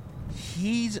 Damn.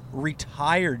 He's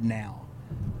retired now.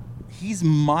 He's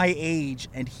my age,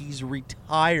 and he's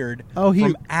retired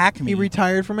from Acme. He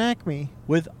retired from Acme.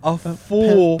 With a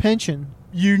full pension.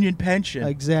 Union pension.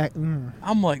 Exactly.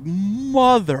 I'm like,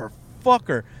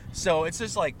 motherfucker. So it's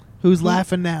just like... Who's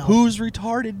laughing now? Who's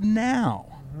retarded now?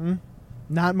 Mm-hmm.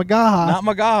 Not Magaha. Not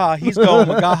Magaha. He's going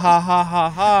Magaha, ha, ha,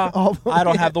 ha. I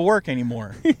don't have to work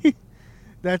anymore.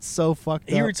 That's so fucked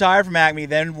up. He retired from Acme,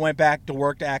 then went back to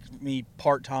work at Acme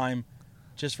part-time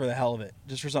just for the hell of it.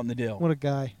 Just for something to do. What a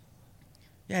guy.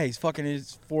 Yeah, he's fucking in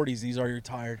his 40s and he's already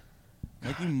retired.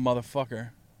 Like, you motherfucker.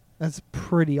 That's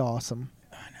pretty awesome.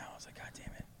 I know. I was like, God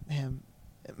damn it.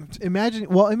 Man,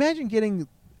 imagine getting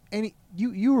any...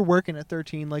 You were working at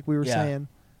 13 like we were saying.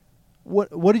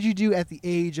 What did you do at the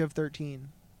age of 13?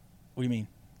 What do you mean?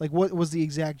 Like, what was the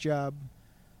exact job?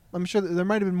 I'm sure there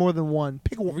might have been more than one.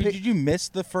 Pick one. Did you miss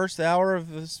the first hour of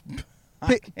this?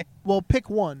 Pick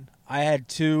one. I had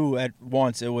 2 at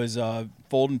once. It was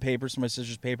folding papers for my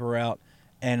sister's paper route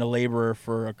and a laborer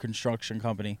for a construction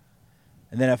company.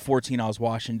 And then at 14, I was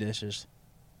washing dishes.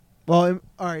 Well,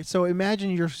 all right. So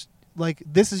imagine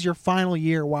this is your final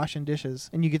year washing dishes,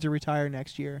 and you get to retire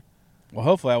next year. Well,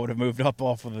 hopefully I would have moved up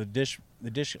off of the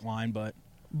dish line, but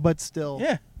still,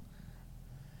 yeah.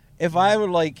 If I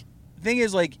would thing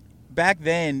is back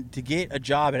then to get a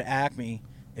job at Acme,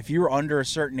 if you were under a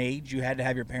certain age, you had to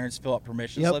have your parents fill out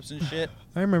permission slips and shit.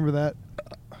 I remember that.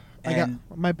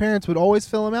 My parents would always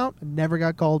fill them out and never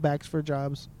got called back for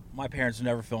jobs. My parents would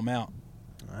never fill them out.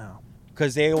 Wow.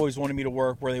 Because they always wanted me to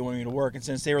work where they wanted me to work. And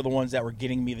since they were the ones that were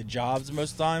getting me the jobs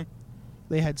most of the time.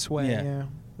 They had sway, yeah.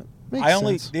 Makes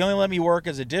sense. They only let me work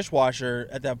as a dishwasher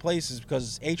at that place is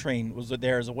because A-Train was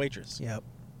there as a waitress. Yep.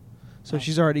 So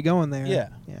she's already going there. Yeah.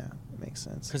 Yeah, it makes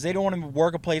sense. Because they don't want to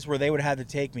work a place where they would have to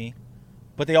take me.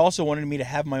 But they also wanted me to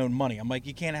have my own money. I'm like,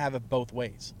 you can't have it both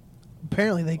ways.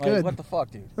 Apparently they could. What the fuck,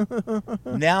 dude?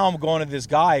 Now I'm going to this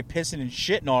guy pissing and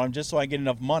shitting on him just so I get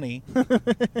enough money.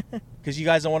 Because you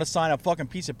guys don't want to sign a fucking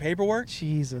piece of paperwork?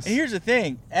 Jesus. And here's the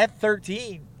thing. At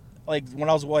 13, when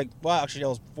I was actually I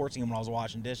was 14 when I was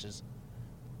washing dishes.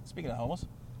 Speaking of homeless.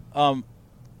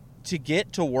 To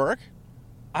get to work,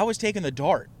 I was taking the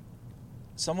DART.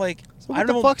 So I'm like, so what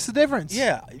the fuck's the difference?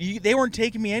 Yeah, they weren't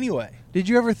taking me anyway. Did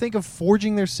you ever think of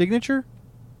forging their signature?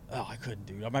 Oh, I couldn't,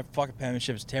 dude. My fucking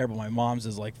penmanship is terrible. My mom's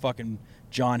is like fucking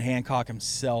John Hancock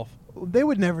himself. They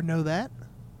would never know that.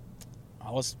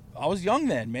 I was young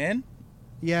then, man.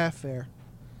 Yeah, fair.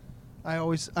 I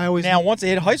always. Now, once I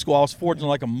hit high school, I was forging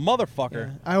like a motherfucker.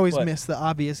 Yeah, I always miss the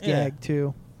obvious gag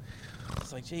too.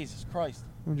 It's like, Jesus Christ.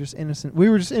 We were just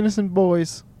innocent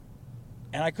boys.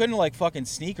 And I couldn't fucking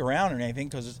sneak around or anything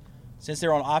because since they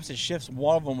were on opposite shifts,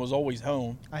 one of them was always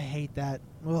home. I hate that.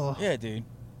 Ugh. Yeah, dude.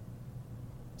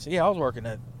 So, yeah, I was working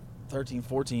at 13,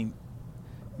 14.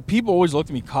 People always looked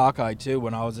at me cockeyed, too,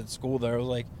 when I was at school there. I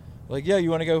was like, yeah,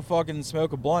 you want to go fucking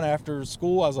smoke a blunt after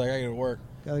school? I was like, I got to go to work.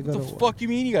 What the fuck you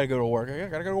mean you got to go to work? I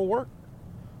got to go to work.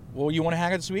 Well, you want to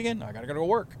hang out this weekend? I got to go to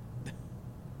work.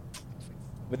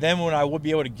 But then when I would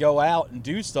be able to go out and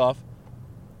do stuff,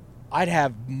 I'd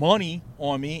have money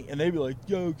on me, and they'd be like,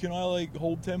 yo, can I,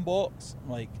 hold $10? I'm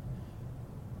like,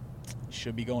 you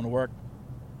should be going to work.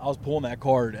 I was pulling that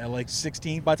card at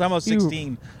 16. By the time I was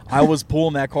 16, I was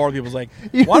pulling that card. People was like,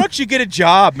 why don't you get a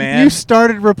job, man? You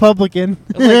started Republican.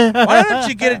 Why don't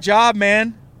you get a job,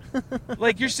 man?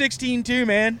 You're 16 too,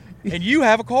 man, and you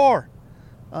have a car.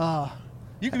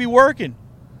 You could be working.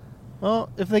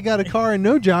 Well, if they got a car and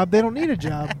no job, they don't need a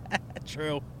job.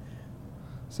 True.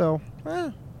 So,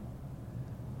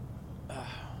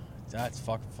 that's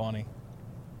fucking funny.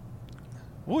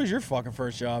 What was your fucking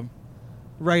first job?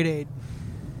 Rite Aid.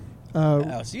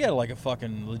 So you had a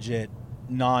fucking legit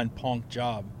non-punk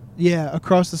job. Yeah,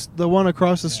 the one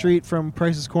across the street from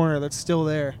Price's Corner that's still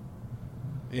there.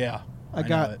 Yeah, I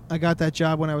got that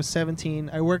job when I was 17.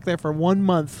 I worked there for 1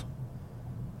 month,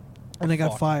 and I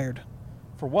got fired.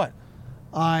 For what?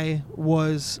 I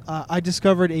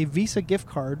discovered a Visa gift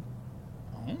card,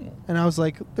 and I was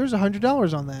like, "There's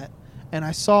 $100 on that," and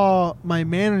I saw my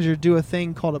manager do a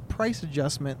thing called a price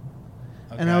adjustment,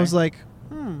 and I was like,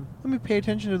 let me pay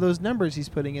attention to those numbers he's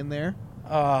putting in there.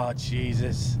 Oh,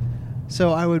 Jesus.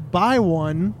 So I would buy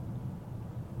one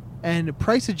and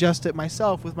price adjust it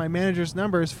myself with my manager's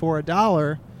numbers for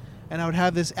 $1, and I would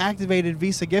have this activated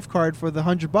Visa gift card for the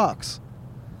 $100.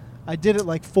 I did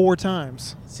it 4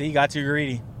 times. See, you got too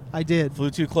greedy. I did. Flew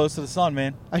too close to the sun,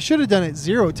 man. I should have done it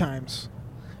 0 times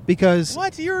because...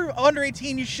 What? You're under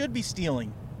 18. You should be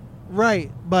stealing.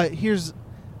 Right, but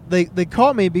they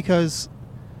caught me because...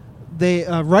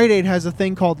 Rite Aid has a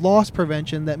thing called loss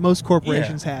prevention that most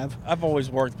corporations have. I've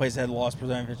always worked at a place that had loss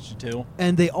prevention too.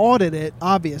 And they audit it,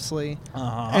 obviously.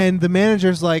 And the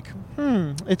manager's like,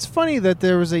 it's funny that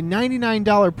there was a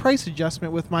 $99 price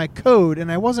adjustment with my code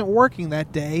and I wasn't working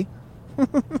that day.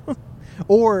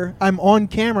 Or I'm on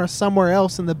camera somewhere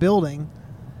else in the building.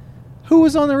 Who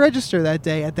was on the register that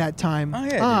day at that time? Oh,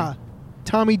 yeah,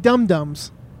 Tommy Dum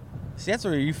Dums. See, that's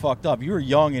where you fucked up. You were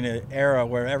young in an era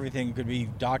where everything could be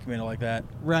documented like that.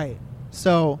 Right.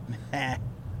 So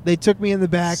they took me in the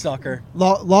back. Sucker.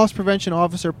 Loss prevention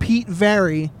officer Pete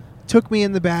Vary took me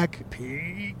in the back.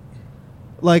 Pete.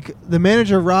 The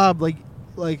manager Rob,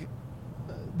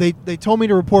 they told me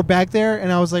to report back there,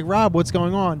 and I was like, Rob, what's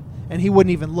going on? And he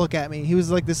wouldn't even look at me. He was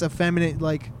this effeminate,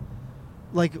 You've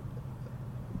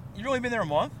only been there a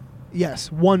month?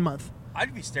 Yes, 1 month.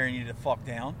 I'd be staring you the fuck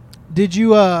down. Did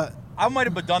you? I might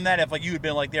have done that if you had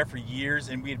been there for years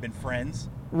and we had been friends.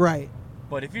 Right.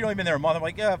 But if you'd only been there a month, I'm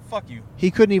like, yeah, fuck you.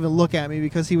 He couldn't even look at me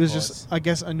because he was just, I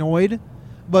guess, annoyed.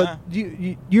 But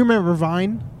you remember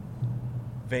Vine?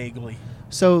 Vaguely.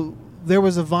 So there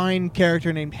was a Vine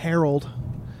character named Harold,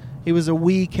 He was a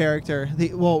Wii character.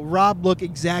 Rob looked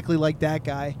exactly like that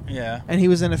guy. Yeah. And he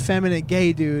was an effeminate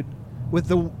gay dude with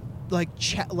the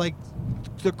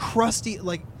the crusty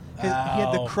he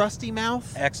had the crusty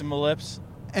mouth, eczema lips,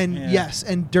 and yes,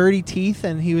 and dirty teeth.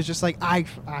 And he was just like, I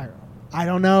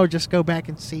don't know, just go back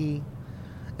and see.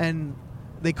 And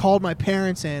they called my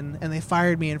parents in, and they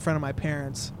fired me in front of my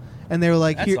parents. And they were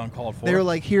like, that's uncalled for. They were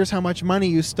like, here's how much money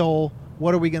you stole.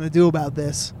 What are we going to do about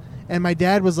this? And my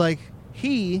dad was like,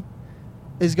 he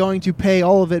is going to pay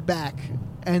all of it back.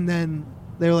 And then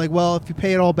they were like, well, if you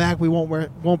pay it all back, we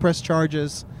won't press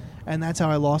charges. And that's how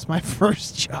I lost my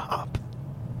first job.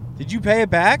 Did you pay it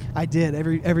back? I did,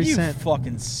 every cent. You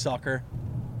fucking sucker.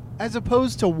 As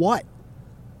opposed to what?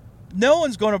 No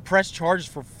one's going to press charges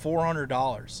for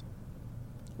 $400.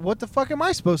 What the fuck am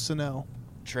I supposed to know?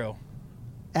 True.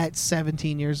 At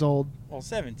 17 years old. Well,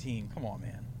 17. Come on,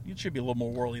 man. You should be a little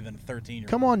more worldly than a 13-year-old.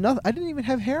 Come on, nothing. I didn't even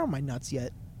have hair on my nuts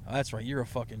yet. Oh, that's right. You're a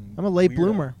fucking I'm a late weirdo.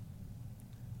 bloomer.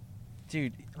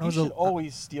 Dude, you should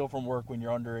always steal from work when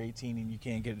you're under 18 and you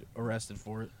can't get arrested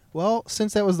for it. Well,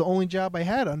 since that was the only job I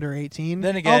had under 18,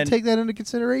 then again, I'll take that into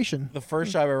consideration. The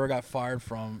first job I ever got fired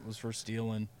from was for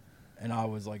stealing, and I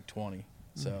was like 20,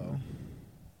 so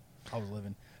I was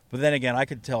living. But then again, I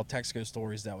could tell Texaco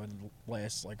stories that would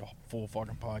last like a full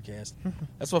fucking podcast.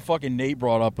 That's what fucking Nate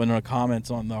brought up in the comments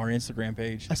on our Instagram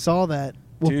page. I saw that.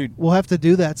 Dude. We'll have to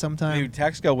do that sometime. Dude,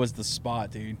 Texaco was the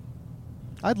spot, dude.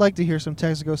 I'd like to hear some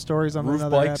Texaco stories on Roof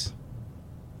another bikes.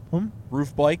 app.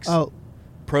 Roof bikes. Oh.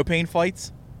 Propane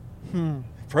fights.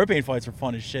 Propane fights are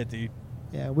fun as shit, dude.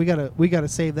 Yeah, we gotta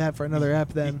save that for another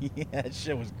app then. Yeah, that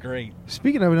shit was great.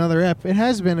 Speaking of another app, it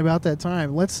has been about that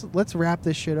time. Let's wrap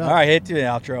this shit up. All right, hit to the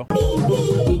outro.